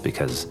involved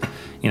because,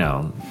 you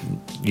know,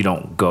 you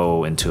don't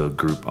go into a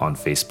group on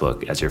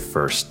Facebook as your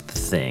first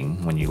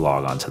thing when you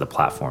log onto the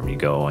platform. You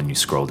go and you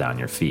scroll down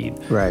your feed.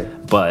 Right.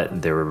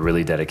 But there were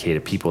really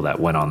dedicated people that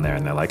went on there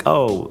and they're like,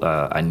 oh,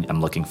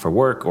 I'm looking for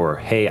work, or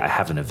hey, I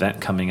have an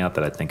event coming up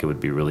that I think it would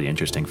be really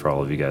interesting for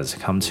all of you guys to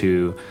come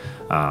to.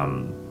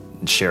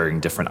 Sharing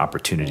different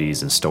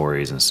opportunities and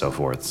stories and so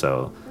forth.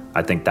 So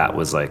I think that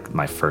was like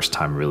my first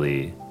time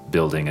really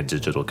building a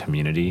digital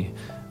community.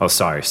 Oh,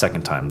 sorry,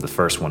 second time. The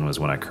first one was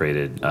when I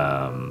created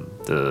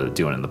the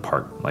Doing in the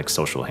Park, like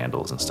social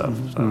handles and stuff.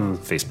 So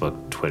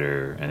Facebook,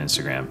 Twitter, and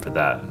Instagram for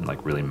that, and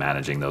like really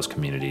managing those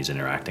communities,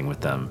 interacting with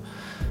them.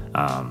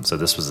 So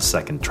this was the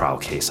second trial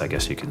case, I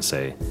guess you can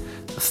say.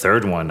 The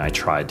third one I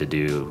tried to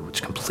do,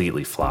 which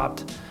completely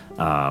flopped.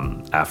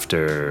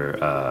 After,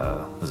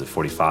 was it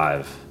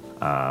 45?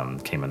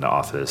 Came into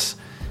office,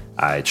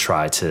 I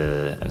tried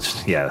to,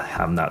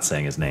 I'm not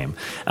saying his name.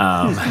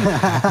 Oh,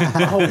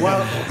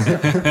 wow.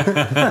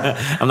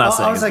 I'm not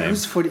saying his name.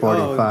 Who's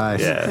 45?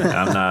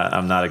 Yeah,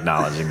 I'm not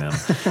acknowledging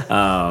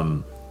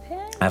them.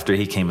 After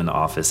he came into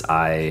office,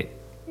 I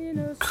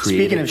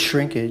created... Speaking of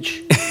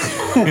shrinkage.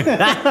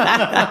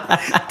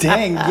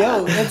 Dang,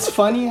 yo, it's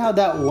funny how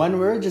that one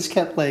word just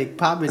kept like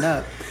popping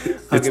up.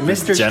 Okay,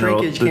 Mr.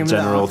 Shrinkage came into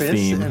office.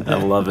 Theme. I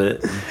love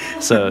it.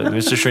 So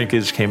Mr.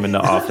 Shrinkage came into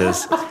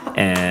office,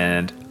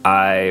 and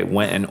I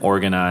went and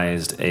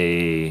organized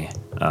a.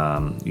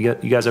 You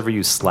guys ever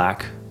use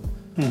Slack?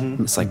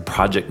 Mm-hmm. It's like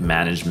project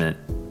management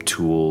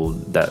tool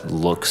that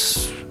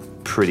looks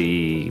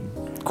pretty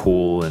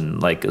cool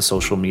and like a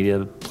social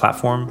media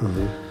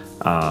platform.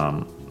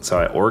 So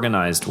I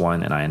organized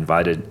one and I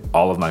invited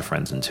all of my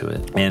friends into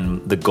it.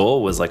 And the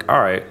goal was like,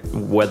 all right,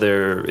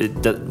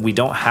 we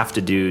don't have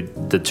to do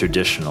the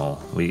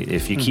traditional.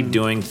 If you keep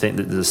doing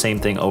the same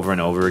thing over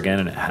and over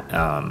again,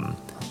 and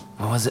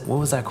what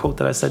was that quote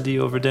that I said to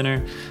you over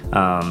dinner?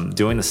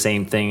 Doing the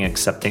same thing,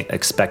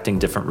 expecting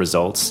different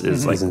results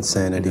is like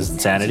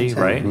insanity,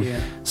 right?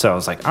 Yeah. So I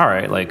was like, all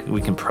right, like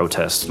we can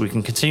protest. We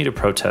can continue to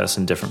protest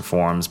in different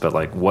forms, but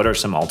like what are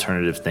some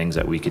alternative things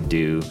that we could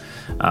do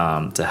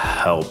to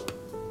help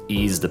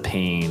ease the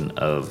pain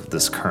of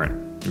this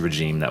current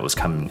regime that was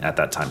coming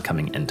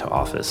into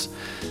office?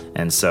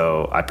 And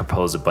so I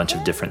proposed a bunch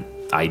of different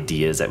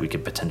ideas that we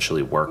could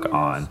potentially work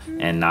on,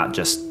 and not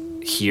just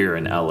here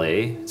in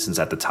LA, since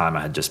at the time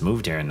I had just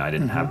moved here and I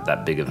didn't have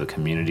that big of a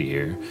community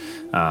here,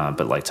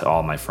 but like to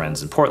all my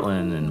friends in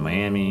Portland and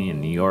Miami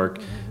and New York.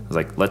 I was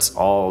like, let's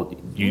all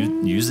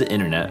use the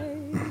internet.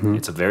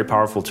 It's a very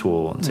powerful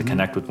tool to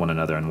connect with one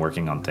another and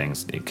working on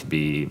things. It could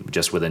be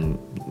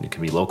it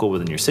could be local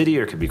within your city,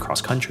 or it could be cross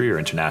country or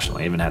international.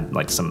 I even had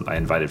like I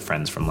invited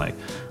friends from like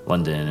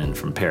London and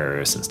from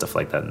Paris and stuff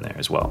like that in there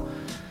as well.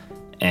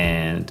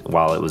 And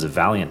while it was a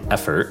valiant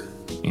effort,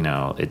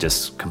 it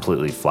just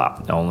completely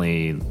flopped.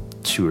 Only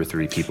 2 or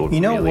 3 people.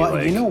 You know really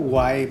what? You know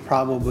why?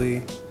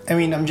 Probably. I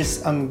mean, I'm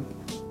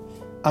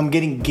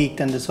getting geeked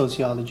on the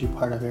sociology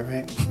part of it,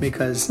 right?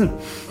 Because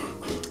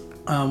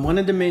one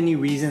of the many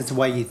reasons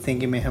why you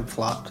think it may have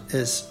flopped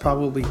is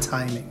probably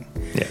timing.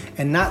 Yeah.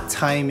 And not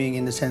timing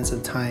in the sense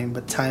of time,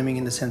 but timing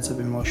in the sense of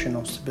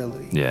emotional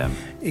stability. Yeah.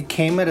 It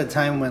came at a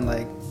time when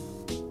like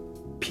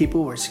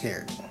people were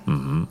scared,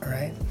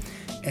 right?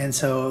 And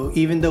so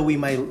even though we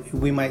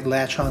might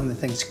latch on to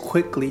things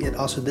quickly, it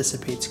also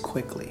dissipates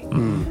quickly,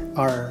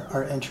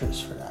 our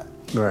interest for that.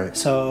 Right.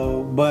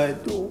 So,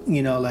 but,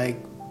 like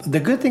the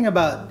good thing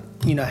about,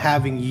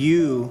 having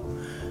you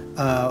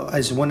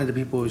as one of the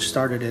people who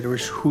started it, or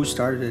who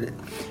started it,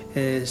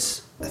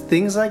 is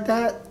things like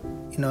that,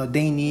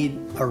 they need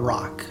a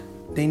rock.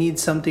 They need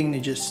something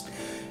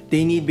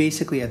they need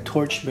basically a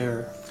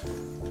torchbearer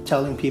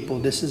telling people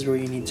this is where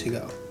you need to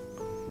go.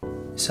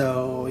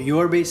 So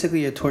you're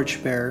basically a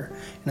torchbearer,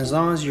 and as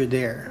long as you're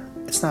there,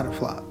 it's not a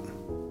flop.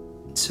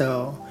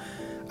 So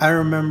I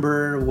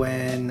remember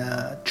when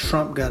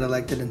Trump got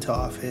elected into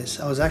office,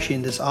 I was actually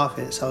in this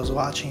office. I was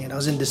watching it. I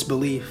was in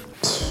disbelief.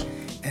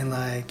 And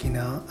like, and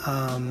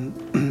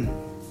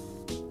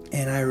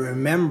I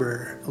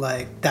remember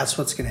like, that's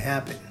what's going to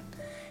happen.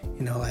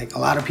 Like a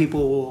lot of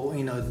people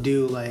will,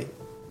 do like,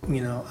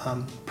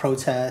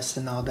 protests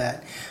and all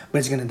that, but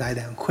it's going to die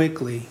down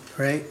quickly,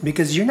 right?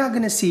 Because you're not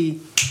going to see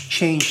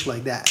change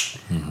like that.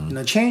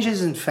 Change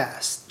isn't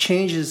fast.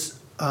 Change is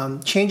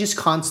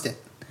constant.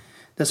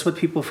 That's what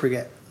people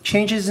forget.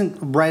 Change isn't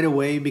right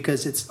away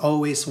because it's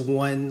always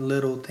one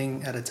little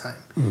thing at a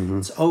time.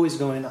 It's always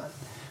going on.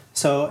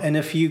 So, and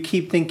if you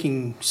keep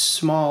thinking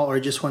small or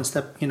just one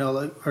step,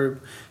 or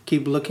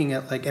keep looking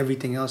at like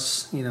everything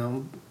else,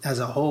 as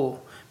a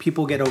whole,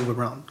 people get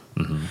overwhelmed.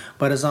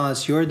 But as long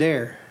as you're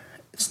there,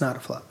 it's not a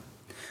flop.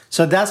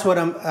 So that's what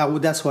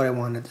I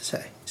wanted to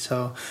say.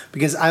 So,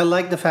 because I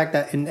like the fact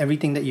that in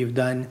everything that you've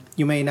done,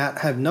 you may not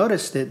have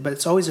noticed it, but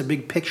it's always a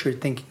big picture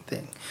thinking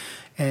thing.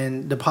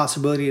 And the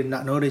possibility of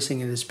not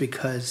noticing it is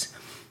because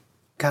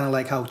kind of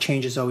like how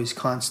change is always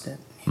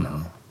constant,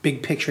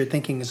 big picture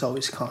thinking is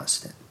always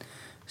constant.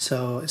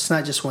 So it's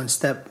not just one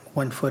step,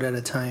 1 foot at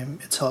a time.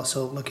 It's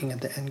also looking at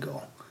the end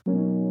goal.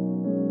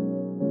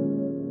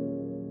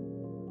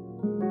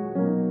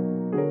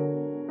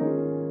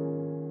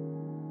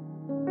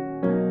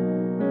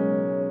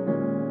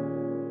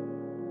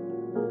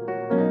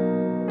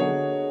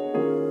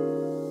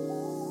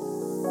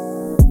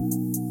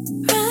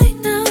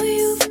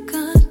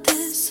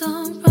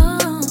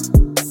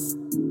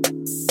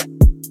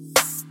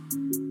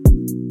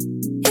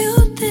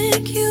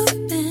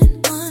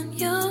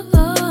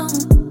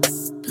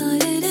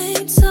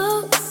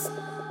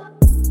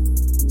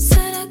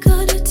 Said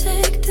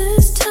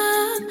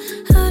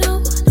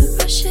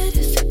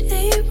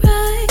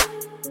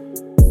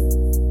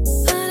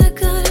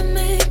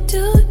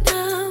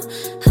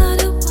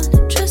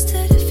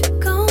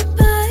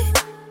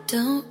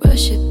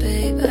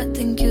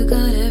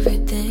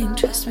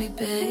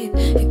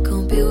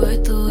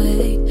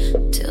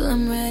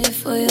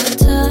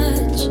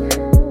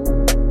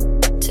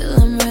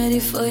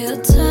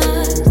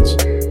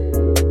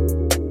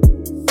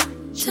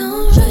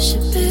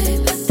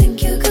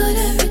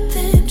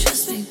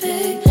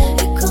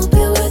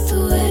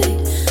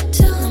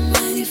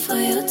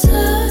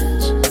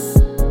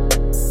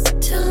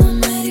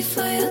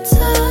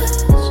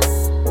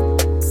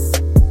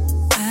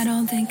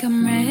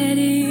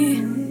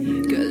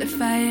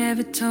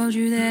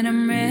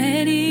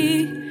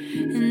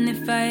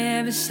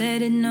never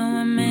said it, no,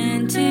 I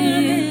meant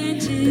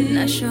it. But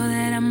not sure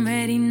that I'm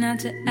ready not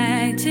to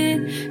act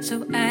it.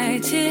 So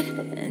act it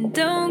and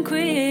don't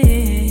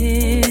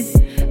quit.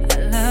 I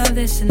love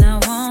this and I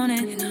want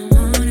it.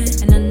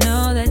 And I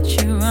know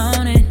that you're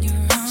on it.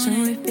 So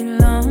if you're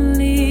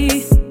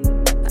lonely,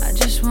 I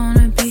just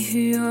wanna be who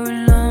you're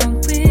alone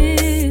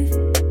with.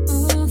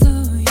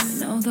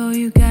 Although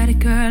you got it,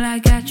 girl, I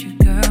got you,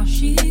 girl.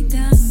 She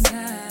done,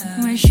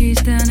 girl. When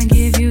she's done, I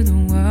give you the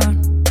world.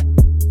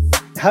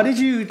 How did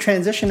you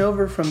transition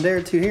over from there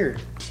to here?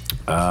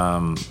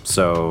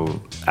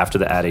 So after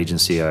the ad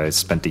agency, I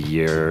spent a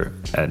year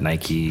at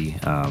Nike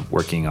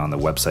working on the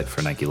website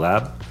for Nike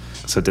Lab.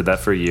 So I did that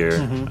for a year.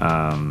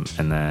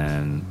 And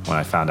then when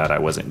I found out I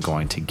wasn't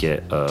going to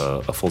get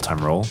a full-time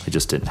role, I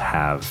just didn't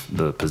have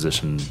the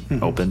position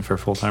open for a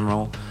full-time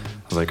role.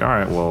 I was like, all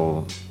right,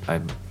 well,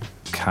 I'm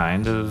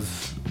kind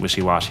of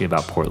wishy-washy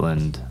about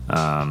Portland.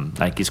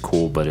 Nike's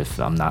cool, but if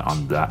I'm not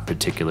on that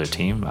particular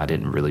team, I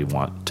didn't really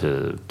want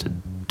to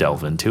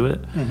delve into it.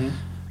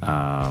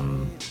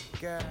 I'm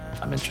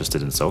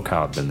interested in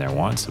SoCal. I've been there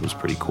once. It was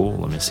pretty cool.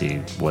 Let me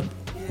see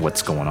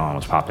what's going on,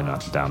 what's popping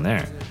up down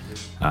there.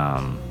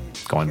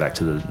 Going back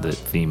to the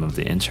theme of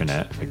the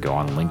internet, I go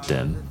on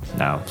LinkedIn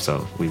now.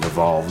 So we've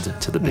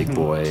evolved to the big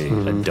boy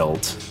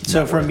adult.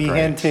 So from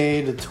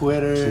Mihente to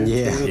Twitter,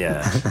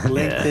 yeah,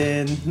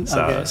 LinkedIn.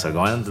 So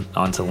going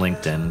onto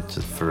LinkedIn,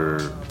 just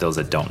for those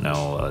that don't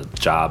know,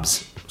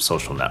 jobs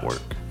social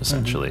network.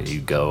 Essentially, you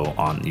go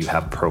on, you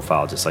have a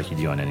profile just like you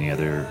do on any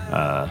other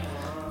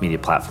media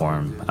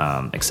platform,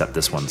 except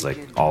this one's like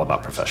all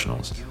about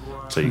professionals.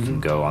 So you can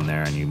go on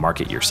there and you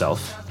market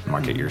yourself,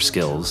 market your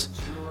skills.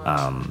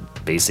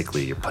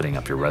 Basically, you're putting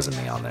up your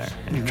resume on there,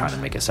 and you're trying to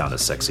make it sound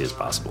as sexy as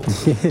possible.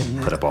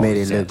 Put up all Made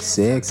it look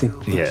sexy.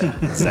 Yeah,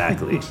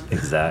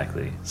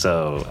 exactly.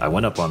 So I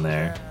went up on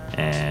there,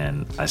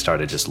 and I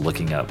started just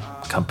looking up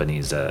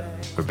companies that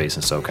were based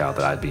in SoCal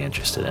that I'd be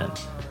interested in.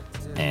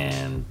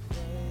 And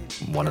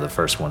one of the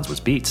first ones was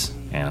Beats,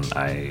 and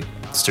I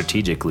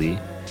strategically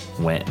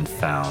went and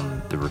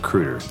found the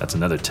recruiter. That's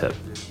another tip.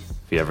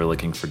 If you're ever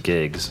looking for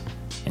gigs,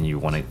 and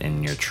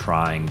you're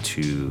trying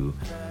to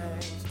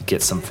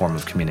get some form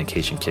of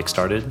communication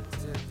kickstarted,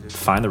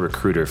 find the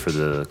recruiter for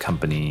the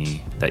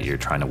company that you're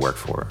trying to work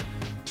for.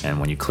 And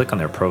when you click on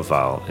their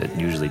profile, it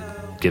usually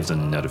gives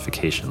them a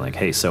notification like,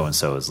 hey,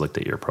 so-and-so has looked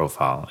at your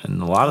profile.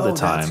 And a lot of the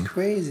time... That's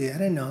crazy. I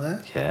didn't know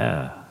that.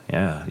 Yeah.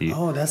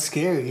 That's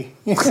scary.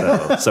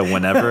 so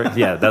whenever...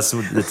 Yeah,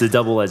 it's a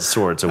double-edged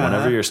sword. So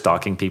whenever you're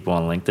stalking people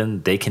on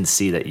LinkedIn, they can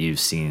see that you've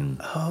seen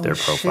their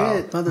profile.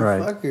 Shit,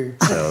 motherfucker.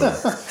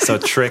 Right. So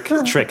trick.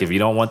 If you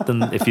don't want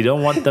them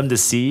to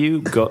see you,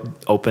 go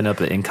open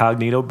up an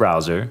incognito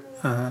browser.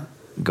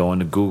 Go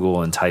into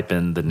Google and type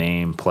in the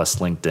name plus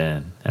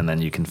LinkedIn, and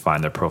then you can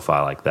find their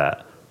profile like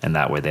that. And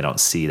that way they don't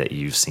see that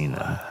you've seen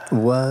them.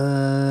 What?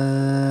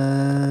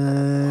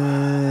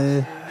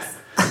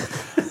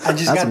 I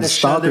just That's got some the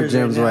stalker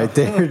gems right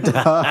there,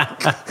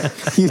 dog.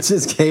 You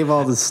just gave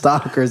all the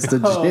stalkers the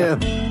gym.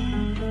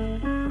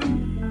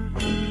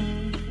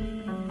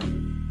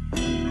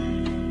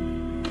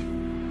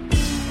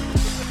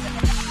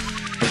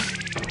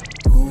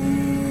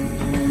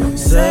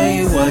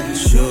 Say what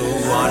you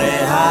want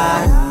and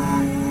hide.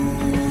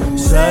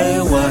 Say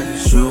what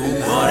you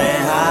want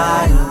and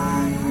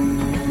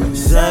hide.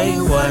 Say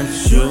what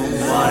you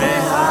want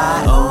and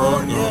hide.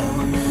 Oh yeah.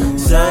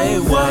 Say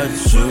what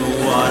you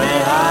want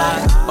and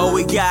hide. All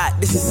we got,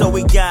 this is all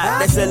we got.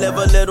 That's a live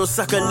a little,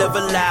 sucker live a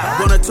lot.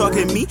 Wanna talk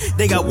at me?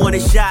 They got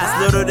wanted shots.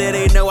 Little did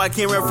they know I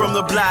came right from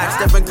the block.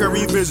 Stephen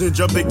Curry vision,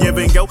 jump and give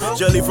and go.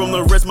 Jelly from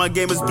the wrist, my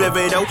game is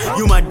vivido.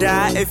 You might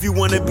die if you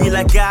wanna be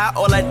like God.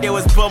 All I did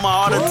was put my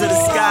heart into the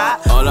sky.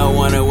 All I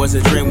wanted was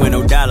a dream with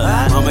no dollar.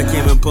 Mama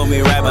came and pulled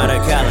me right by the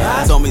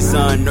collar. Told me,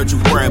 son, don't you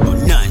worry about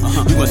none.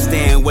 You gon'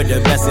 stand with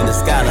the best of the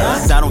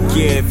scholars. I don't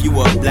care if you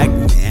a black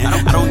man.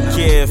 I don't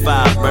care if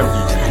I bury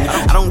you.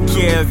 I don't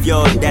care if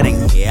your dad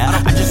ain't here.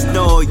 I just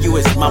know you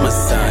is mama's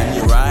son.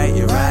 You're right.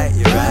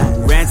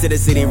 Ran to the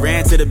city,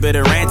 ran to the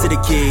bitter, ran to the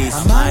keys.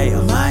 I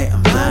might.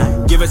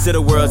 Give it to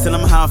the world, tell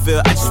them how I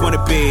feel. I just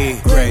wanna be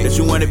great. That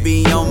you wanna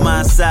be on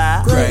my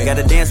side. Great.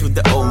 Gotta dance with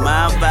the oh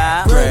my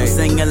vibe. Great.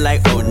 Singing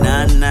like oh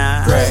na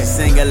na. Great.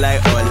 Singing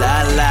like oh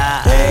la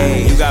la.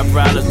 Hey, you got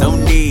problems,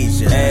 don't need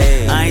you.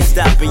 Hey, I ain't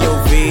stopping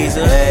your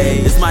visa. Hey,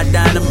 it's my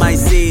dynamite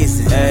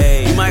season.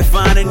 Hey, you might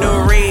find a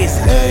new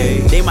reason.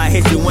 Hey, they might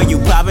hit you when you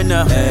popping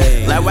up.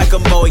 Hey, like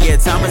whack-a-mole, yeah,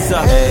 time is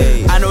up.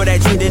 Hey, I know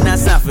that you did not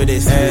sign for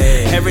this.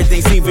 Hey,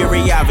 everything seems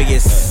very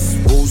obvious.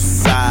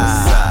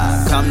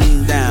 Woosah,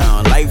 come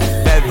down, life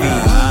heavy.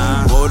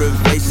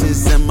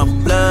 Motivation's in my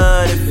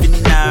blood if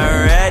you're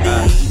not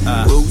ready.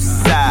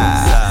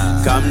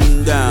 Woosah,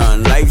 come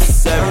down,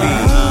 life's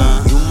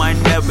heavy. You might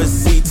never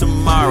see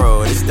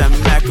tomorrow. It's that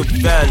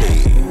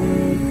Machiavelli.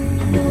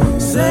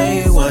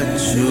 Say what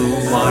you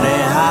want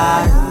and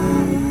hide.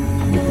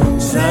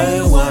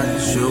 Say what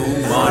you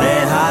want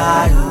and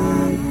hide.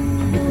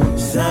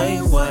 Say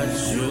what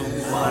you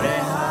want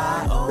and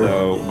hide.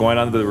 So going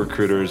on to the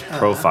recruiter's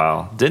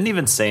profile, didn't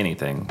even say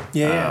anything.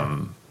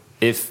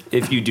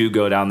 if you do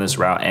go down this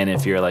route, and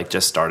if you're like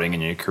just starting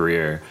in your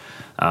career,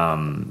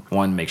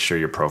 one, make sure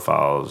your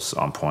profile's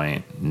on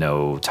point,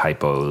 no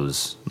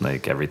typos,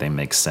 like everything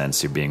makes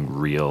sense. You're being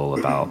real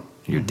about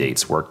your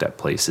dates worked at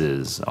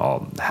places.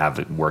 I'll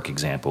have work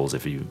examples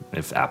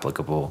if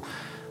applicable.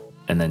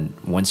 And then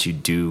once you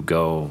do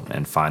go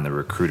and find the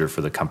recruiter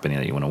for the company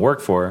that you want to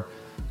work for,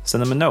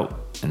 send them a note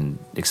and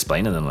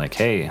explain to them like,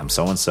 hey, I'm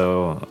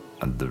so-and-so.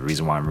 The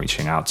reason why I'm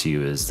reaching out to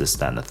you is this,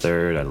 that, and the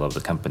third. I love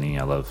the company.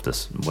 I love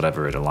this,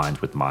 whatever it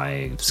aligns with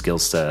my skill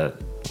set,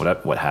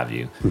 what have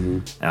you.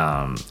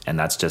 And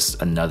that's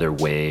just another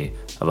way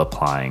of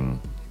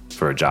applying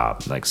for a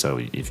job. Like, so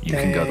if you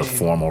can go the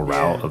formal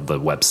route of the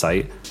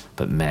website,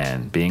 but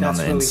man, being on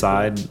the really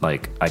inside, cool.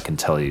 Like I can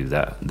tell you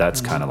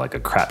that's kind of like a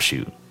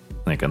crapshoot.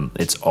 Like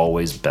it's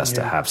always best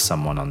to have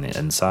someone on the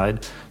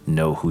inside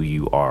know who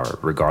you are,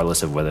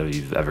 regardless of whether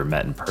you've ever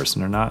met in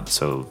person or not.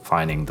 So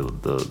finding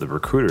the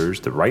recruiters,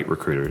 the right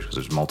recruiters, because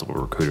there's multiple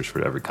recruiters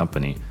for every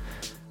company,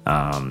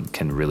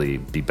 can really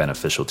be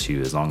beneficial to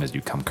you as long as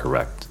you come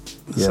correct.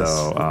 Yes.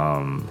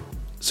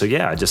 So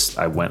yeah,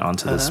 I went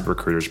onto this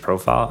recruiter's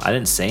profile. I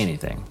didn't say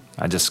anything.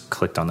 I just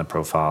clicked on the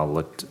profile,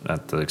 looked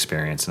at the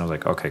experience, and I was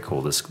like, okay,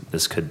 cool. This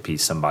could be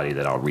somebody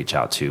that I'll reach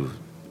out to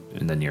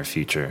in the near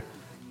future.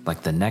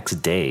 Like the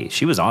next day,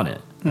 she was on it.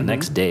 The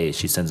next day,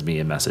 she sends me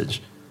a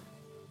message.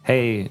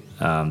 Hey,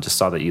 just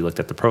saw that you looked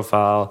at the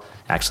profile.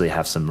 Actually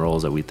have some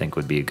roles that we think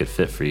would be a good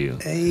fit for you.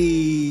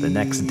 Hey. The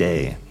next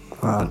day.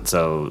 Wow.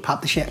 So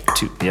pop the shit.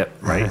 2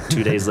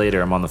 days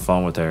later, I'm on the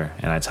phone with her,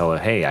 and I tell her,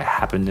 hey, I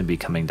happen to be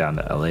coming down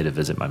to LA to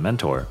visit my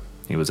mentor.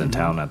 He was in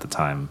town at the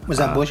time. Was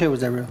that bullshit or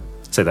was that real?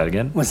 Say that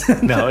again?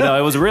 No,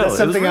 it was real. That's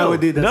something I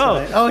would do.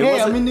 Hey,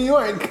 I'm in New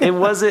York. It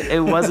wasn't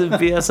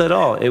BS at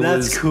all.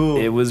 That's cool.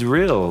 It was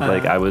real.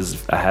 Like I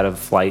had a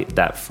flight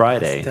that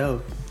Friday. That's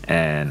dope.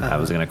 And I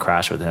was gonna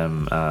crash with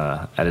him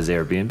at his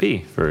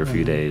Airbnb for a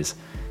few days.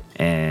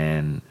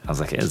 And I was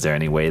like, is there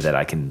any way that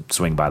I can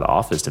swing by the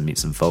office to meet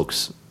some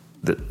folks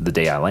the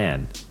day I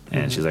land?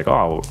 And she's like,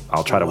 oh,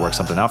 I'll try to work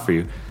something out for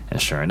you.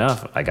 And sure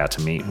enough, I got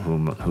to meet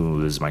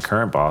who is my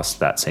current boss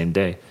that same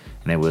day.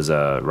 And it was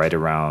right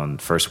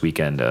around first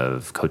weekend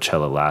of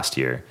Coachella last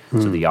year.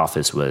 So the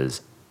office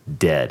was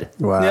dead.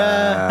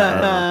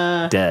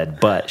 Wow. Dead.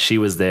 But she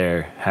was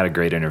there, had a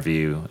great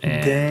interview.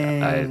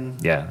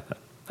 And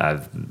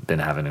I've been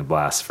having a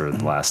blast for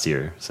the last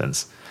year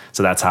since.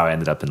 So that's how I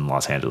ended up in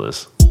Los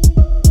Angeles.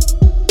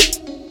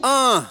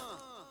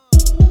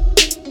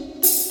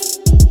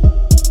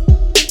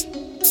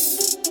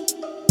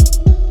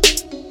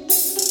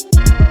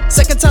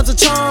 Second time's a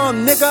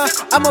charm, nigga.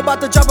 I'm about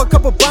to drop a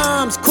couple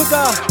bombs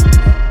quicker.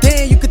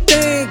 Then you could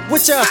think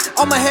with ya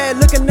on my head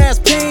looking ass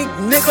pink,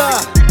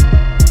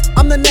 nigga.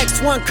 I'm the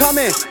next one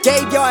coming.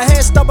 Gave y'all a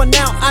head start, but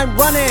now I'm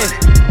running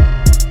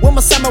with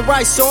my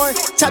samurai sword.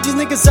 Chop these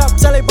niggas up,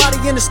 sell their body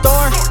in the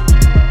store.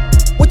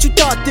 What you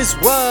thought this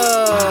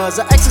was?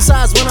 An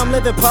exercise when I'm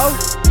living po?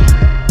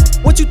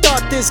 What you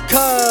thought this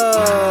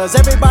cuz?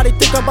 Everybody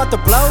think I'm about to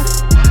blow?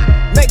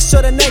 Make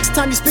sure the next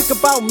time you speak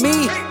about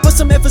me, put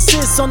some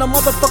emphasis on the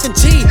motherfucking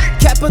G.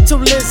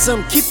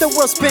 Capitalism, keep the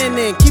world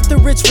spinning, keep the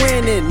rich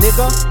winning,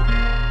 nigga.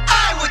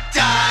 I would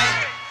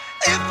die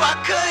if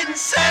I couldn't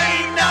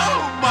say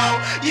no more.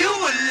 You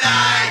would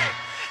lie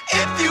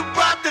if you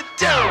brought the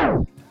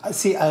dough.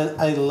 See,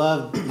 I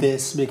love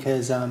this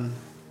because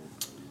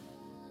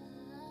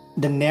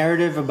the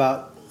narrative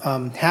about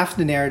half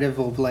the narrative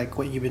of like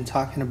what you've been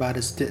talking about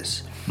is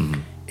this: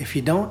 if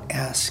you don't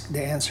ask,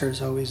 the answer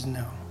is always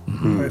no.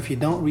 Or if you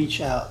don't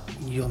reach out,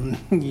 you'll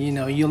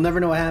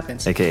never know what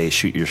happens. AKA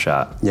shoot your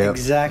shot. Yep.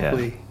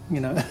 Exactly.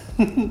 Yeah.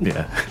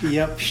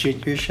 Yep.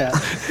 Shoot your shot.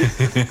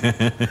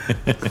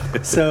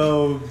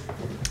 So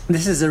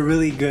this is a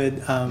really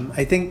good.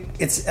 I think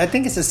it's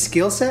a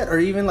skill set, or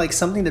even like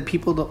something that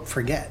people don't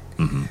forget.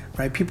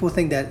 Right? People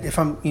think that if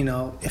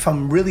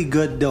I'm really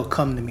good, they'll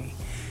come to me.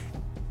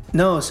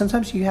 No,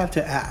 sometimes you have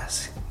to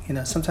ask.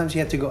 Sometimes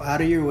you have to go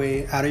out of your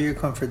way, out of your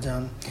comfort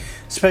zone,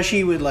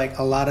 especially with like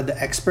a lot of the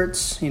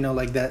experts,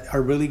 like that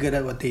are really good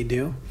at what they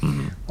do.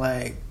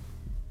 Like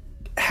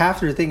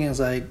half their thing is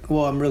like,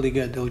 well, I'm really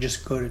good. They'll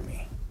just go to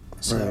me.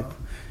 So,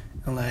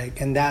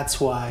 and that's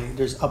why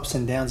there's ups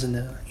and downs in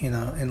the,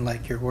 in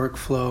like your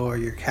workflow or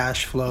your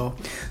cash flow.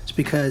 It's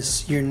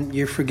because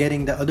you're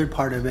forgetting the other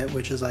part of it,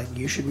 which is like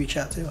you should reach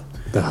out to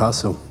the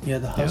hustle. Yeah,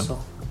 the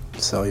hustle.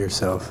 Sell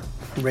yourself.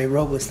 Ray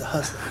Robles, the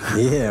hustle.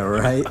 Yeah,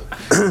 right.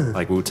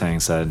 Like Wu-Tang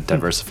said,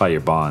 diversify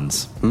your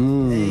bonds.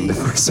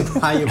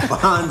 Diversify your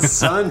bonds,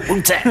 son.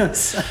 Wu-Tang.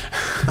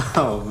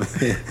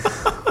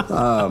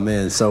 Oh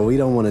man. So we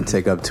don't want to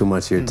take up too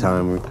much of your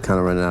time. We're kind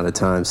of running out of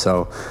time.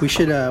 So we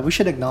should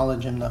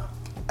acknowledge him though.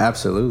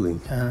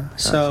 Absolutely.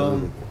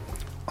 So,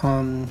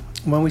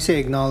 when we say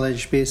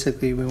acknowledge,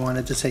 basically we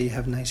wanted to say you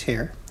have nice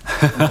hair.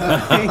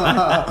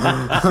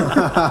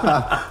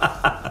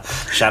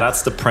 Shout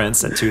outs to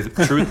Prince at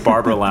Truth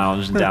Barber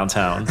Lounge in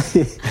downtown.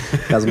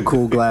 Got some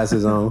cool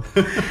glasses on.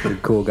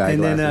 Cool guy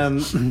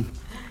glasses. And then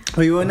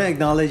we want to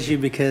acknowledge you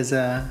because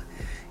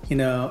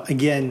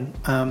again,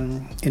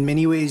 in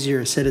many ways,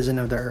 you're a citizen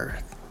of the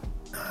earth.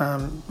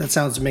 That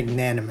sounds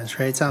magnanimous,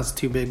 right? It sounds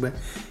too big, but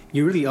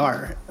you really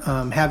are.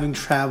 Having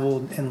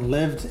traveled and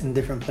lived in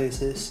different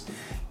places,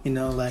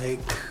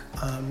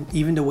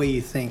 even the way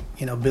you think,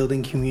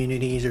 building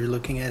communities or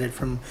looking at it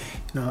from,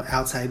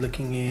 outside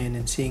looking in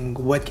and seeing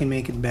what can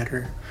make it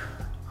better.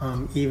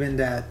 Even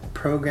that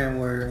program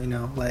where,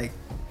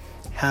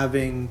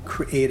 having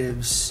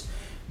creatives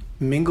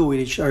mingle with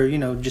each other,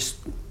 just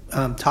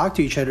talk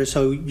to each other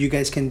so you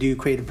guys can do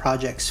creative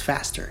projects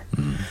faster.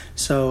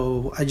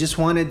 So I just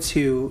wanted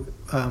to,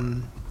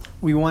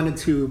 we wanted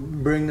to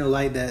bring the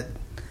light that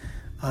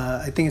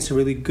I think it's a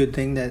really good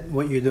thing that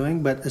what you're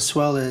doing, but as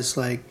well as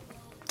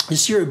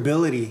just your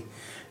ability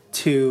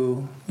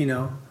to,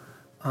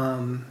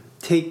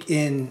 take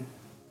in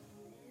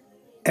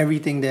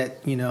everything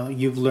that,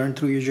 you've learned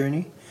through your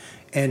journey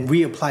and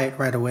reapply it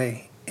right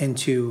away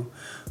into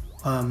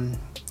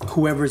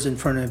whoever's in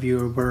front of you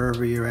or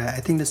wherever you're at.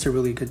 I think that's a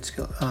really good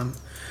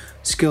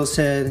skill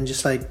set, and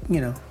just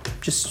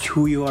just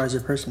who you are as a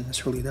person.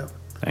 That's really dope.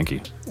 Thank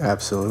you.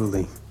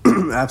 Absolutely.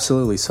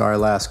 Absolutely. So our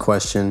last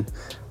question,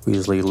 we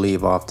usually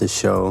leave off the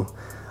show,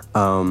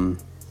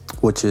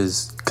 which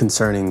is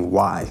concerning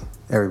why.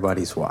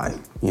 Everybody's why.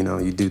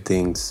 You do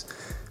things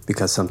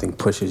because something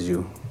pushes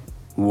you.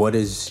 What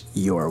is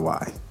your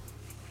why?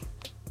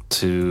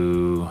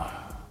 To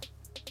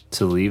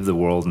leave the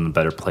world in a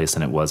better place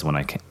than it was when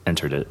I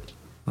entered it.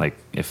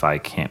 If I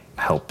can't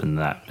help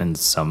in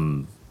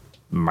some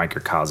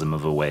microcosm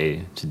of a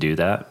way to do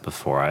that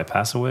before I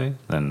pass away,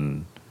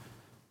 then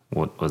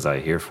what was I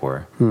here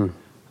for?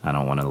 I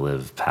don't want to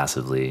live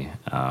passively.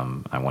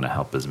 I want to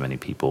help as many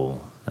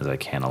people as I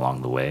can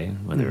along the way,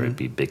 whether it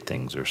be big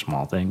things or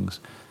small things.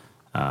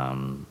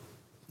 I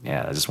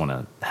just want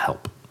to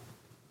help.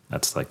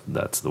 That's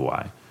the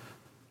why.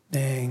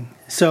 Dang.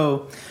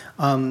 So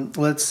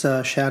let's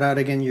shout out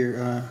again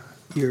your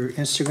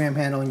Instagram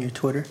handle and your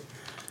Twitter.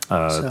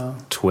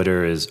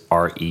 Twitter is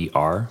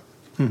RER,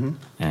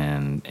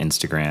 and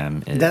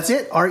Instagram is... That's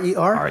it?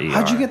 RER?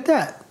 How'd you get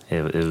that?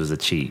 It was a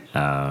cheat.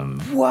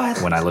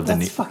 What? When I lived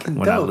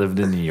I lived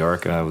in New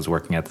York, I was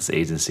working at this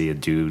agency. A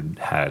dude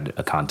had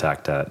a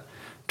contact at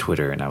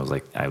Twitter, and I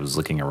was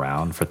looking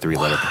around for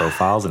 3-letter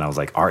profiles, and I was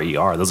like,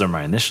 RER, those are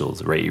my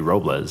initials, Ray E.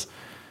 Robles.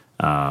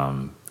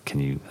 Can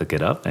you hook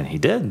it up? And he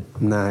did.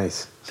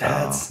 Nice.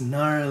 That's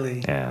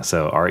gnarly. Yeah,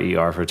 so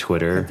RER for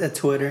Twitter. At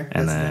Twitter.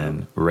 And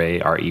then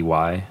Ray,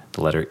 REY,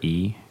 the letter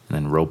E, and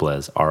then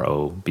Robles,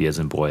 ROB as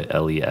in boy,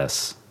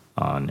 LES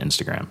on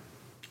Instagram.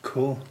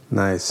 Cool.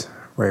 Nice.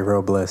 Ray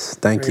Robles.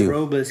 Thank you. Ray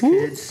Robles,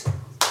 kids.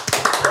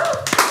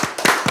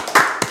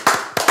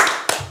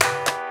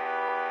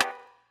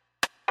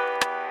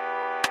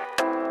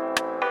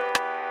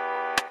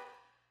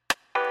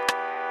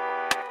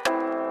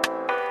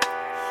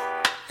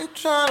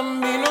 Trying to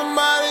be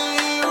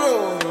nobody's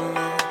hero,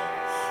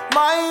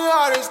 My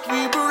heart is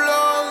 3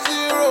 below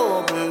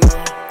 0, baby.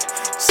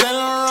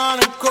 Sailing around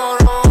in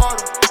Colorado.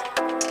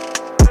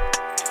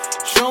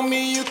 Show me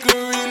you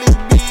can really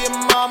be a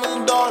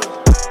mama's daughter.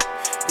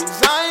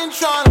 'Cause I ain't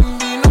trying to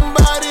be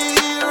nobody's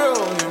hero,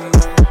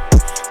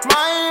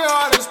 My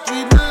heart is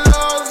 3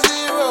 below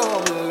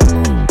 0,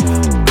 baby.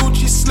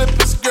 Gucci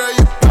slippers, girl,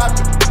 you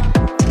poppin'.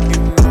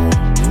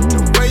 The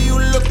way you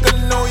look, I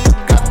know you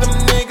got them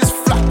niggas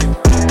flocking.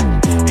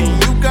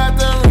 Got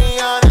the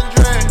Rihanna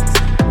dress.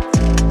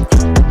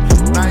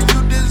 Now you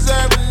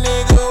deserve a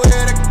nigga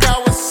with a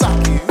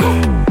Kawasaki.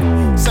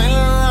 Sailing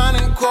around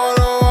in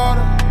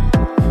Colorado.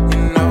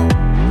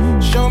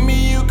 Show me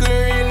you could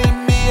really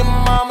be a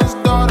mama's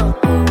daughter.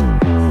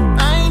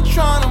 I ain't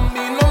tryna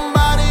be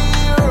nobody's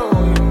hero,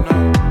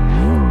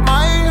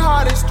 My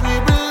heart is 3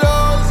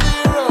 below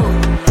 0,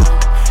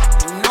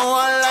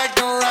 I like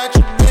them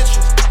ratchet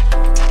bitches,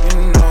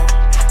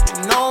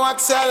 You know I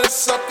tell her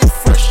suck it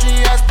fresh, she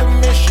has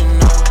permission.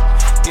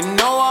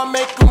 I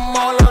make them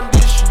all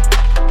audition.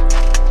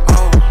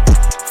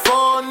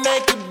 4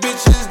 naked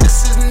bitches, this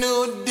is new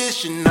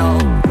edition.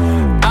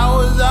 I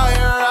was out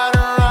here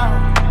riding around.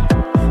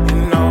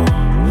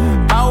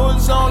 I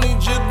was only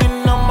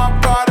jigging on my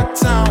part of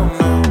town.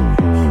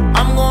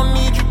 I'm gonna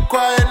need you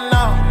quiet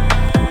now.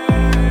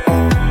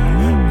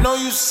 Know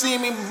you see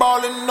me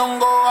ballin', don't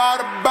go out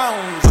of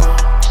bounds.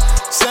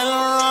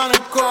 Sailing around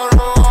in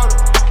Colorado.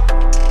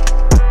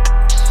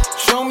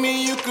 Show me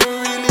you can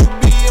really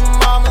be a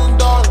mama's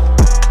daughter.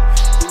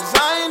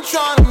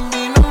 Tryna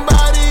be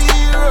nobody's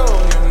hero,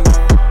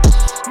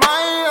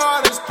 My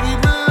heart is 3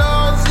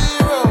 below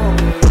 0.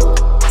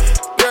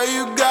 Girl,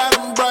 you got a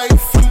bright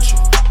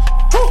future.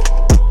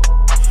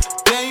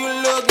 Then you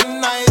look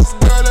nice,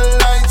 girl, the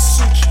lights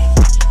suit you.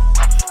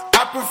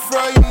 I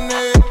prefer you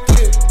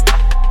naked.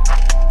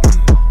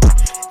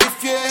 If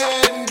you're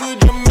heading good,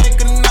 you make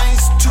a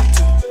nice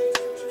tutor.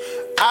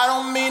 I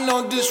don't mean no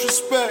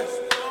disrespect,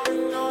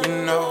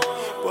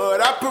 but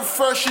I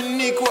prefer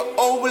Shaniqua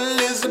over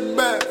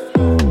Elizabeth.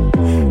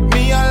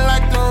 I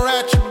like the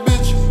ratchet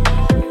bitches.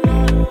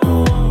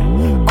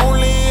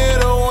 Only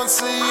hit her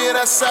once a year,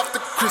 that's after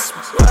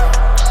Christmas.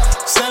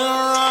 Sailing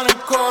around in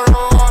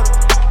Colorado.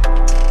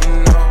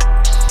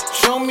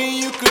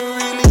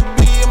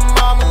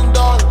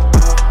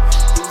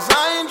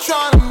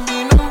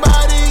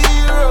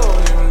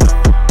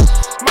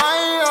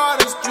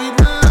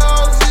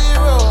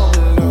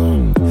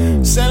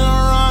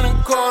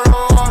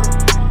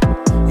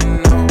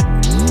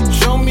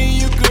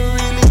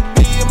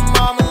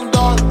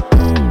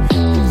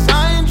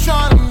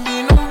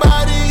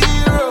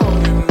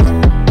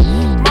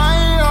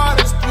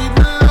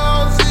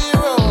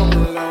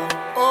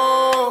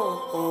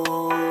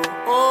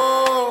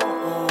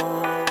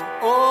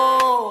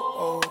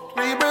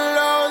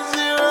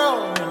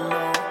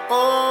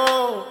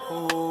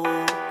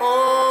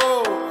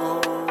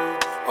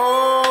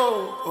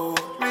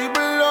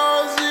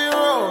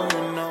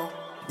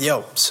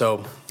 Yo,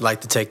 so I'd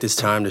like to take this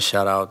time to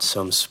shout out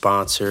some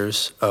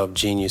sponsors of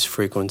Genius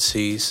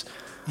Frequencies.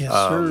 Yes,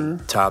 sir.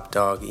 Top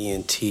Dog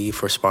ENT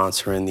for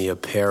sponsoring the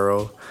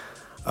apparel.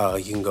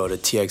 You can go to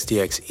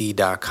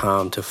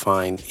txdxe.com to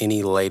find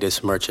any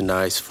latest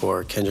merchandise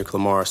for Kendrick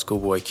Lamar,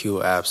 Schoolboy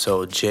Q,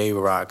 Absol,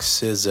 J-Rock,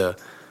 SZA,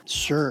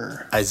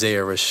 sure,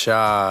 Isaiah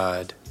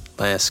Rashad,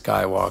 Lance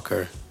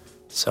Skywalker.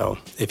 So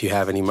if you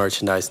have any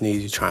merchandise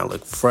needs, you're trying to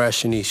look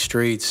fresh in these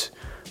streets,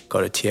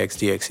 go to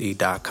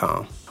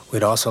txdxe.com.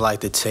 We'd also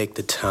like to take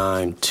the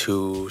time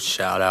to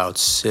shout out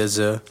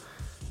SZA.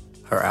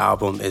 Her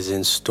album is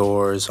in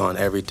stores on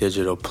every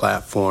digital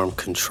platform.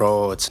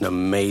 Control, it's an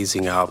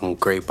amazing album,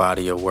 great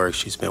body of work.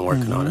 She's been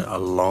working on it a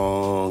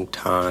long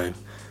time.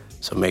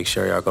 So make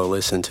sure y'all go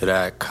listen to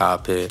that,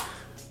 cop it,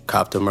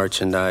 cop the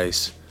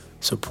merchandise,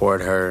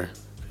 support her.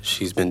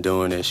 She's been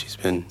doing it. She's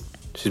been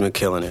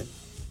killing it.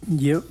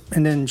 Yep.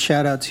 And then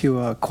shout out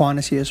to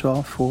Quantity as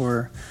well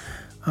for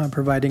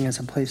providing us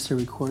a place to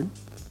record.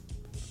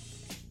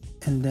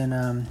 And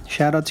then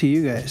shout out to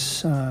you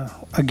guys.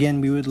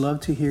 Again, we would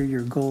love to hear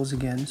your goals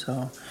again.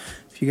 So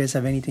if you guys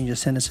have anything,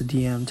 just send us a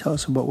DM. Tell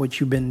us about what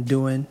you've been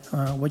doing,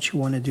 what you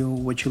want to do,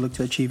 what you look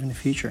to achieve in the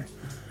future.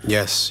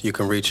 Yes, you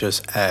can reach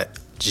us at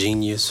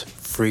Genius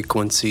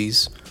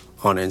Frequencies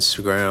on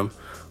Instagram,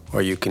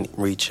 or you can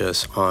reach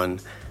us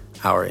on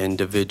our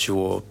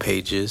individual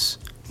pages.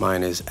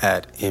 Mine is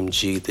at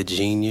MG the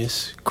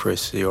Genius.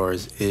 Chris,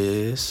 yours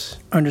is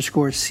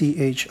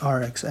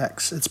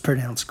 _CHRXX. It's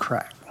pronounced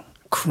crack.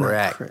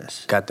 Crack.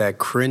 Got that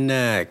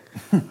crack.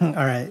 All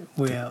right,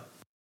 we out.